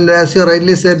 And as you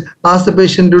rightly said, ask the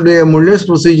patient to do a Muller's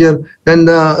procedure, and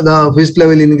the fistula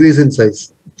will increase in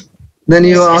size. Then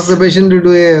you ask the patient to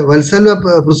do a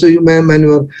Valsalva procedure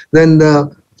maneuver, then the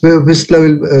fistula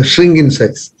will shrink in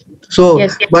size. So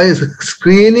by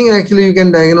screening, actually, you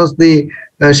can diagnose the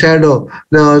shadow,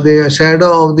 the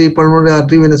shadow of the pulmonary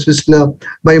arteriovenous fistula.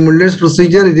 By Muller's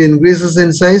procedure, it increases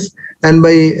in size, and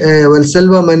by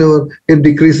Valsalva maneuver, it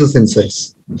decreases in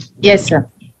size. Yes, sir.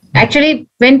 Actually,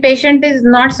 when patient is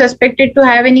not suspected to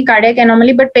have any cardiac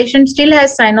anomaly, but patient still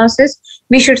has cyanosis,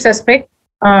 we should suspect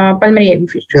pulmonary AV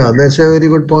fistula. Yeah, that's a very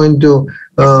good point to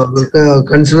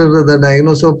consider the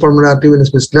diagnosis of pulmonary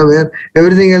arteriovenous fistula, where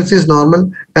everything else is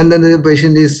normal and then the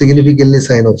patient is significantly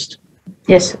cyanosed.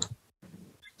 Yes, sir.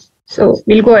 So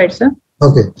we'll go ahead, sir.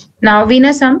 Okay. Now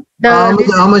venous hum.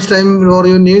 How much time more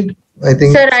you need? I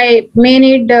think. Sir, I may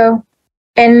need 10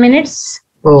 minutes.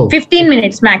 Oh. 15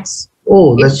 minutes max.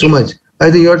 Oh, that's too much. I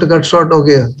think you have to cut short.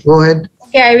 Okay, go ahead.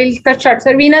 Okay, I will cut short.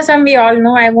 Sir, venous hum we all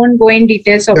know. I won't go in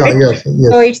details of it. Yes.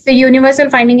 So it's the universal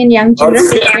finding in young children.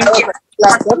 We can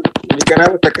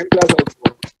have a second class also.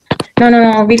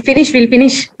 No. We'll finish.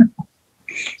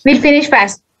 We'll finish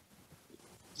fast.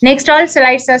 Next, all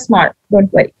slides are small. Don't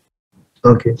worry.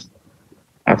 Okay.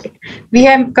 We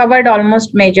have covered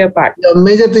almost major part. Yeah,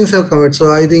 major things are covered.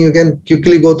 So I think you can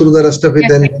quickly go through the rest of it.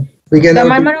 Yes, and we can. The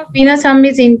murmur of venous hum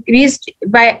is increased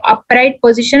by upright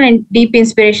position and deep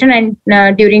inspiration and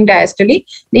during diastole.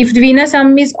 If the venous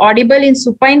hum is audible in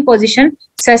supine position,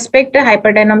 suspect a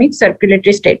hyperdynamic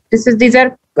circulatory state. These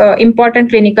are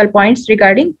important clinical points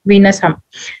regarding venous hum.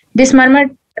 This murmur.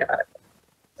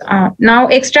 Now,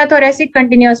 extrathoracic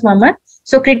continuous murmur.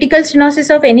 So, critical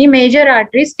stenosis of any major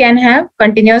arteries can have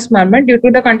continuous murmur due to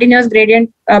the continuous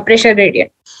gradient, pressure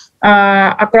gradient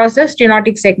across the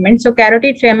stenotic segment. So,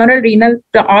 carotid, femoral, renal,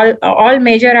 all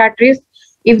major arteries,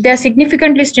 if they are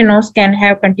significantly stenosed, can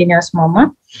have continuous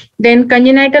murmur. Then,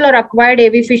 congenital or acquired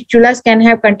AV fistulas can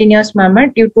have continuous murmur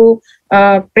due to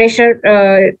pressure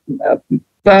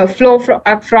flow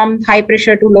from high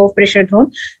pressure to low pressure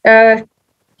zone.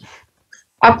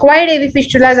 Acquired AV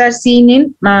fistulas are seen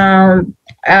in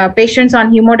patients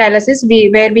on hemodialysis,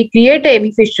 where we create a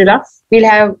AV fistula,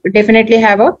 we'll definitely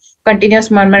have a continuous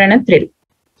murmur and a thrill.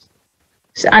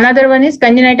 So another one is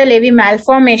congenital AV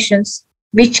malformations,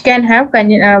 which can have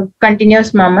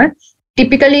continuous murmur.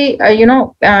 Typically,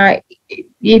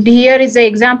 here is the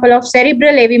example of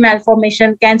cerebral AV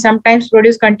malformation can sometimes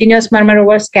produce continuous murmur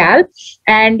over scalp.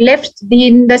 And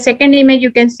in the second image, you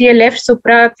can see a left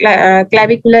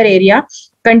supraclavicular area,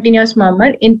 continuous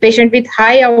murmur in patient with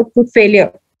high output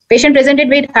failure. Patient presented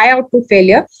with high output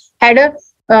failure had a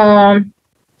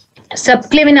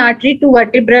subclavian artery to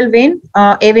vertebral vein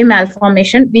AV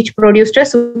malformation, which produced a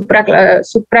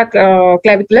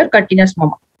supraclavicular continuous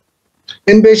murmur.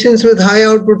 In patients with high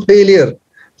output failure,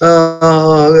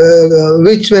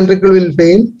 which ventricle will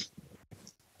fail?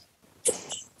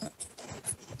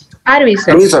 RV,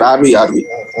 sir. RV.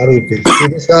 RV fails.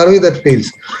 It is RV that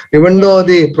fails. Even though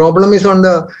the problem is on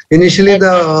initially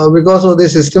because of the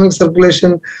systemic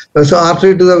circulation, so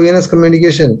artery to the venous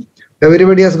communication,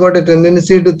 everybody has got a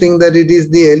tendency to think that it is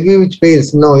the LV which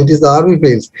fails. No, it is the RV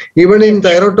fails. Even in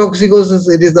thyrotoxicosis,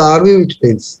 it is the RV which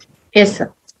fails. Yes,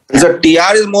 sir. So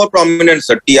TR is more prominent,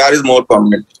 sir. TR is more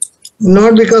prominent.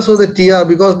 Not because of the TR,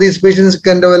 because these patients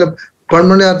can develop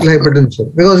pulmonary arterial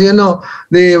hypertension. Because,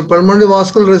 the pulmonary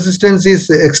vascular resistance is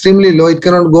extremely low. It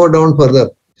cannot go down further.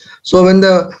 So when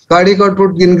the cardiac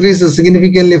output increases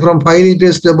significantly from 5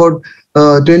 liters to about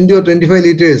 20 or 25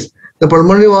 liters, the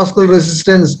pulmonary vascular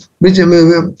resistance, which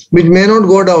may not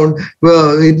go down,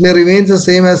 it may remain the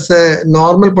same as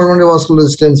normal pulmonary vascular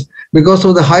resistance. Because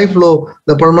of the high flow,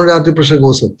 the pulmonary artery pressure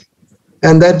goes up.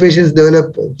 And that patients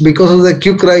develop, because of the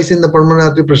quick rise in the pulmonary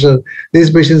artery pressure, these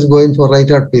patients go in for right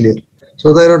heart failure.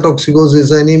 So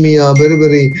thyrotoxicosis, anemia, very,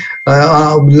 very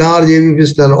large AV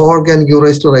fistula, all can give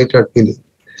rise to right heart failure.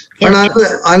 And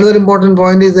another important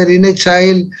point is that in a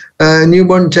child,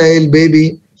 newborn child,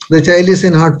 baby, the child is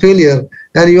in heart failure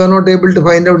and you are not able to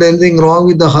find out anything wrong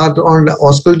with the heart on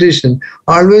auscultation,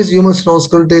 always you must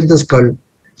auscultate the skull.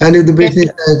 And if the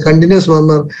patient is a continuous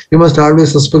murmur, you must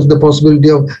always suspect the possibility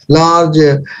of large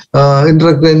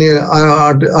intracranial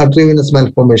arteriovenous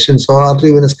malformations or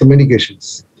arteriovenous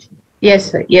communications.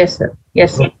 Yes, sir. Yes, sir.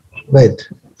 Yes, sir. Right.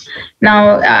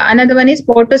 Now, another one is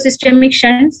portosystemic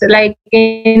shunts. Like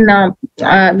in,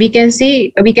 we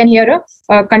can hear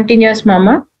a continuous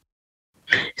murmur.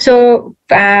 So,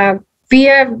 we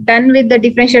have done with the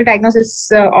differential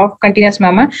diagnosis of continuous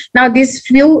murmur. Now, these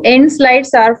few end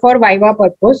slides are for viva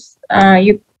purpose.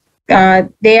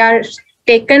 They are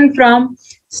taken from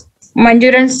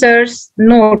Manjuran sir's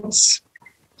notes.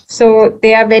 So,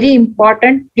 they are very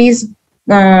important. Please,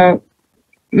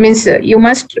 you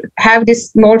must have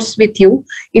these notes with you.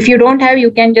 If you don't have,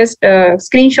 you can just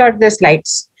screenshot the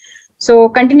slides. So,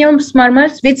 continuous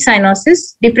murmurs with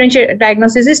cyanosis, differential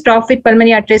diagnosis is trough with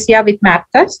pulmonary atresia with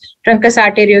MAPCAS, truncus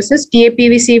arteriosus,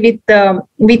 TAPVC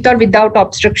with or without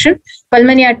obstruction,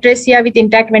 pulmonary atresia with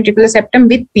intact ventricular septum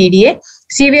with PDA,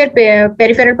 severe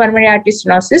peripheral pulmonary artery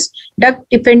stenosis,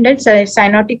 duct-dependent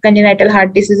cyanotic congenital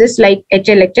heart diseases like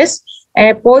HLHS,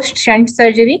 post-shunt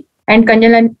surgery, and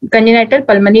congenital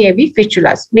pulmonary AV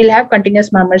fistulas. We'll have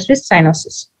continuous murmurs with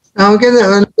cyanosis. How can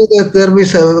there be?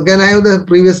 Can I have the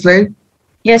previous slide?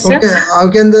 Yes, sir. Okay. How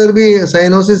can there be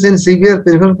cyanosis in severe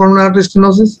peripheral pulmonary artery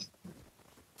stenosis?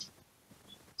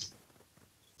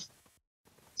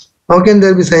 How can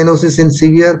there be cyanosis in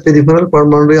severe peripheral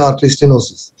pulmonary artery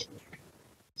stenosis?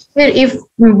 If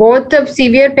both the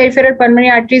severe peripheral pulmonary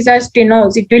arteries are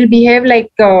stenosed, it will behave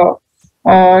like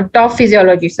top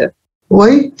physiology, sir.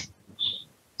 Why?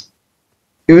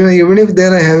 Even if they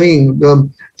are having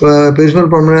peripheral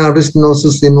pulmonary artery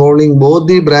stenosis involving both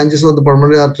the branches of the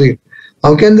pulmonary artery,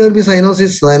 how can there be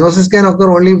cyanosis? Cyanosis can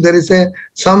occur only if there is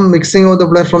some mixing of the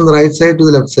blood from the right side to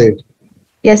the left side.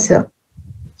 Yes, sir.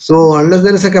 So unless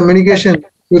there is a communication,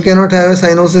 you cannot have a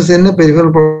cyanosis in a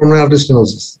peripheral pulmonary artery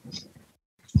stenosis.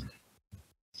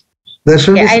 There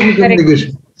should be some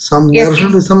communication. There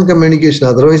should be some communication.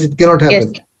 Otherwise, it cannot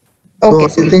happen. Yes. Okay.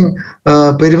 So I think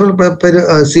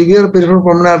severe peripheral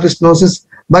pulmonary artery stenosis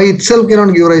by itself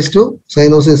cannot give rise to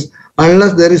cyanosis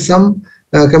unless there is some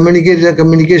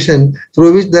communication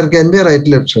through which there can be a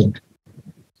right-left shunt.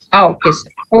 Okay, sir.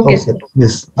 Okay, sir.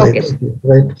 Yes. Okay.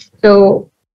 Right.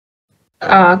 So,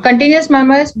 continuous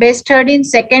murmurs best heard in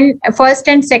first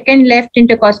and second left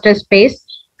intercostal space.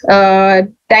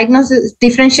 Diagnosis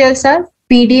differentials are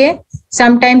PDA,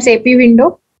 sometimes AP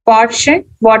window, port shunt,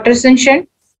 Watterson shunt,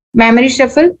 mammary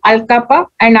shuffle, Alcapa,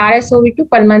 and RSOV2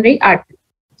 pulmonary artery.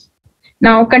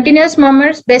 Now, continuous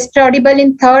murmurs best audible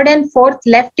in third and fourth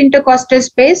left intercostal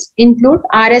space include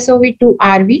RSOV2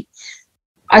 RV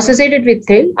associated with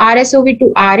thrill,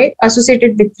 RSOV2 RA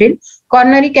associated with thrill,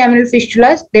 coronary cameral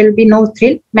fistulas, there will be no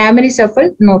thrill, mammary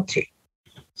shuffle, no thrill.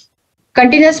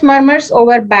 Continuous murmurs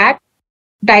over back,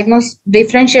 diagnosed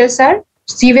differentials are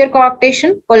severe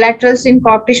coarctation, collaterals in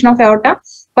coarctation of aorta,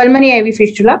 pulmonary AV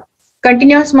fistula,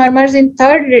 continuous murmurs in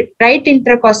third right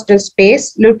intercostal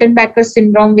space, Luton-Backer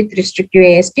syndrome with restrictive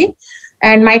AST,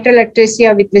 and mitral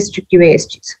atresia with restrictive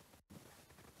ASTs.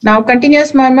 Now,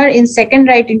 continuous murmur in second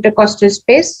right intercostal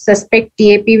space, suspect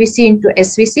TAPVC into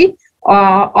SVC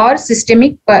or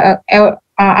systemic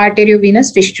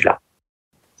arteriovenous fistula.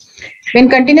 When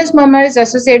continuous murmur is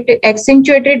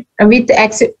accentuated with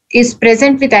is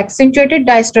present with accentuated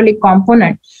diastolic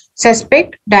component,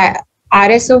 suspect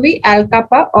RSOV,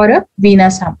 Alcapa, or a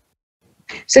venous hum.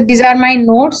 So these are my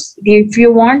notes. If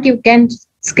you want, you can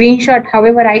screenshot.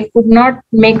 However, I could not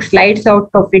make slides out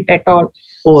of it at all.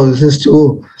 Oh, this is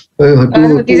too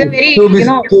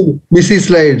busy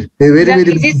slide. Very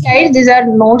busy slides. These are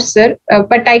notes, sir.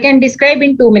 But I can describe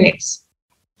in 2 minutes.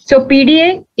 So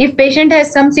PDA, if patient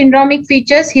has some syndromic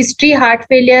features, history, heart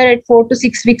failure at 4 to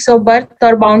 6 weeks of birth,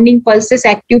 or bounding pulses,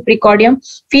 active precordium,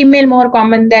 female more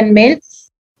common than male,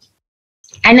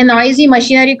 and a noisy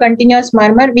machinery continuous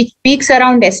murmur which peaks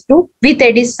around S2 with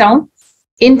Eddie's sound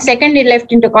in second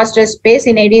left intercostal space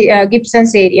in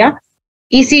Gibson's area.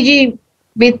 ECG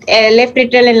with left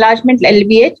atrial enlargement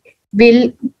LVH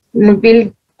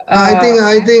will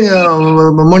I think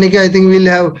Monika, I think we'll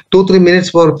have 2-3 minutes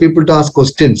for people to ask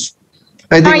questions.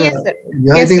 I think yes, sir.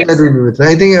 I think that will be it.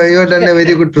 I think you have done a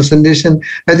very good presentation.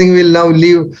 I think we'll now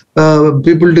leave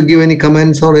people to give any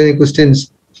comments or any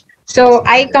questions. So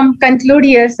I conclude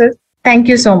here, sir. Thank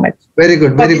you so much. Very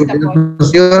good, very good.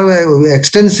 You are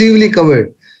extensively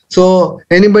covered. So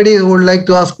anybody who would like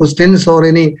to ask questions or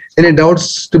any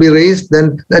doubts to be raised,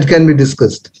 then that can be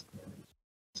discussed.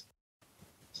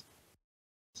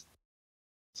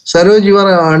 Saroj, you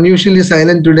are unusually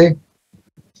silent today.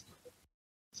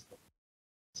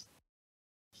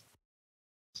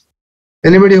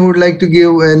 Anybody who would like to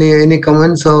give any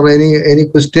comments or any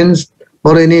questions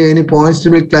or any points to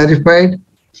be clarified?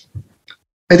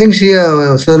 I think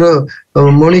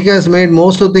Monika has made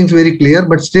most of things very clear,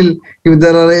 but still, if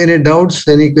there are any doubts,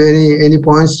 any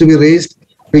points to be raised,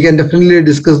 we can definitely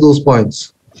discuss those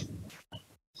points.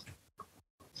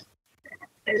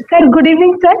 Sir, good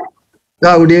evening, sir.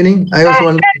 Good evening. I was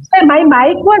wondering. Sir, my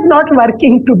mic was not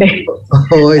working today.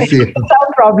 Oh, I see.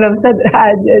 Some problem, sir.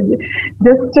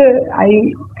 Just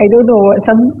I don't know,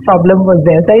 some problem was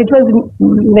there. So it was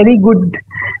very good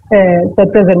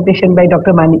presentation by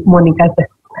Dr. Monika, sir.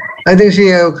 I think she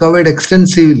have covered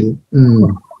extensively.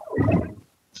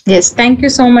 Yes, thank you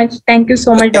so much. Thank you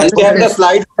so much. Can we have the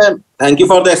slides, ma'am? Thank you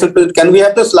for the excellent. Can we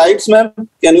have the slides, ma'am?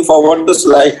 Can you forward the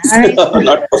slides?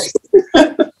 Not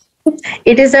possible.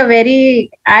 It is I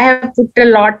have put a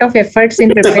lot of efforts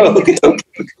in preparing.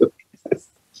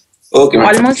 Okay.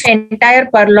 Almost entire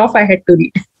Perloff I had to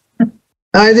read.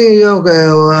 I think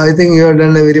you have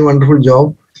done a very wonderful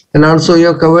job. And also you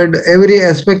have covered every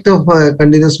aspect of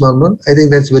continuous murmur. I think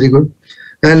that's very good.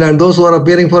 And those who are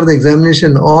appearing for the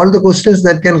examination, all the questions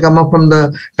that can come up from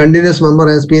the continuous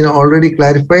murmur has been already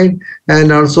clarified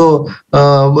and also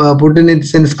put in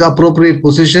its appropriate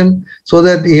position so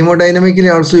that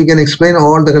hemodynamically also you can explain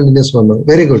all the continuous murmur.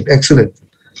 Very good. Excellent.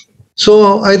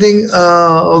 So I think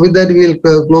with that we'll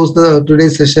close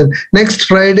today's session. Next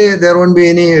Friday there won't be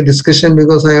any discussion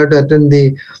because I have to attend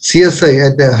the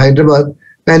CSI at Hyderabad.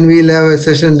 And we'll have a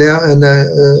session there on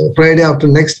Friday after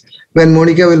next when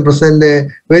Monika will present a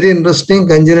very interesting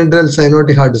congenital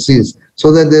cyanotic heart disease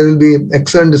so that there will be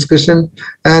excellent discussion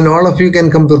and all of you can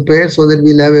come prepared so that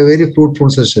we'll have a very fruitful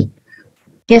session.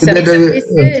 Yes, sir.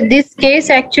 This case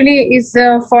actually is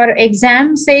for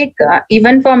exam sake,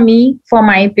 even for me, for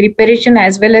my preparation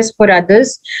as well as for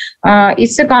others.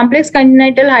 It's a complex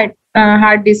congenital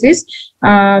heart disease.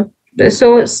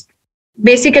 So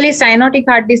basically, cyanotic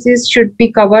heart disease should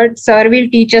be covered. Sir will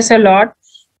teach us a lot.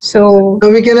 So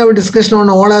we can have a discussion on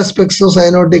all aspects of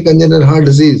cyanotic congenital heart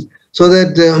disease so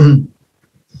that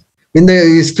in the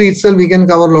history itself we can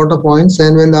cover a lot of points,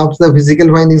 and when after the physical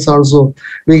findings also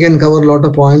we can cover a lot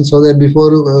of points so that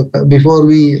before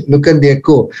we look at the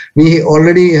echo, we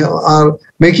already are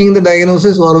making the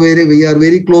diagnosis or we are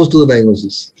very close to the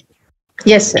diagnosis.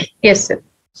 Yes, sir. Yes, sir.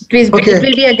 It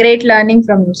will be a great learning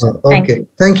from you, sir. Okay.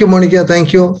 Thank you, Monika.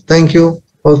 Thank you.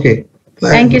 Okay.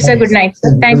 Thank you, sir. Good night,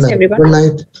 sir. Thanks, everyone. Good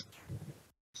night.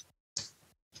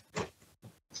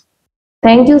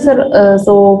 Thank you, sir.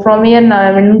 So from here now,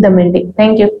 I'm in the meeting.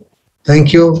 Thank you.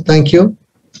 Thank you.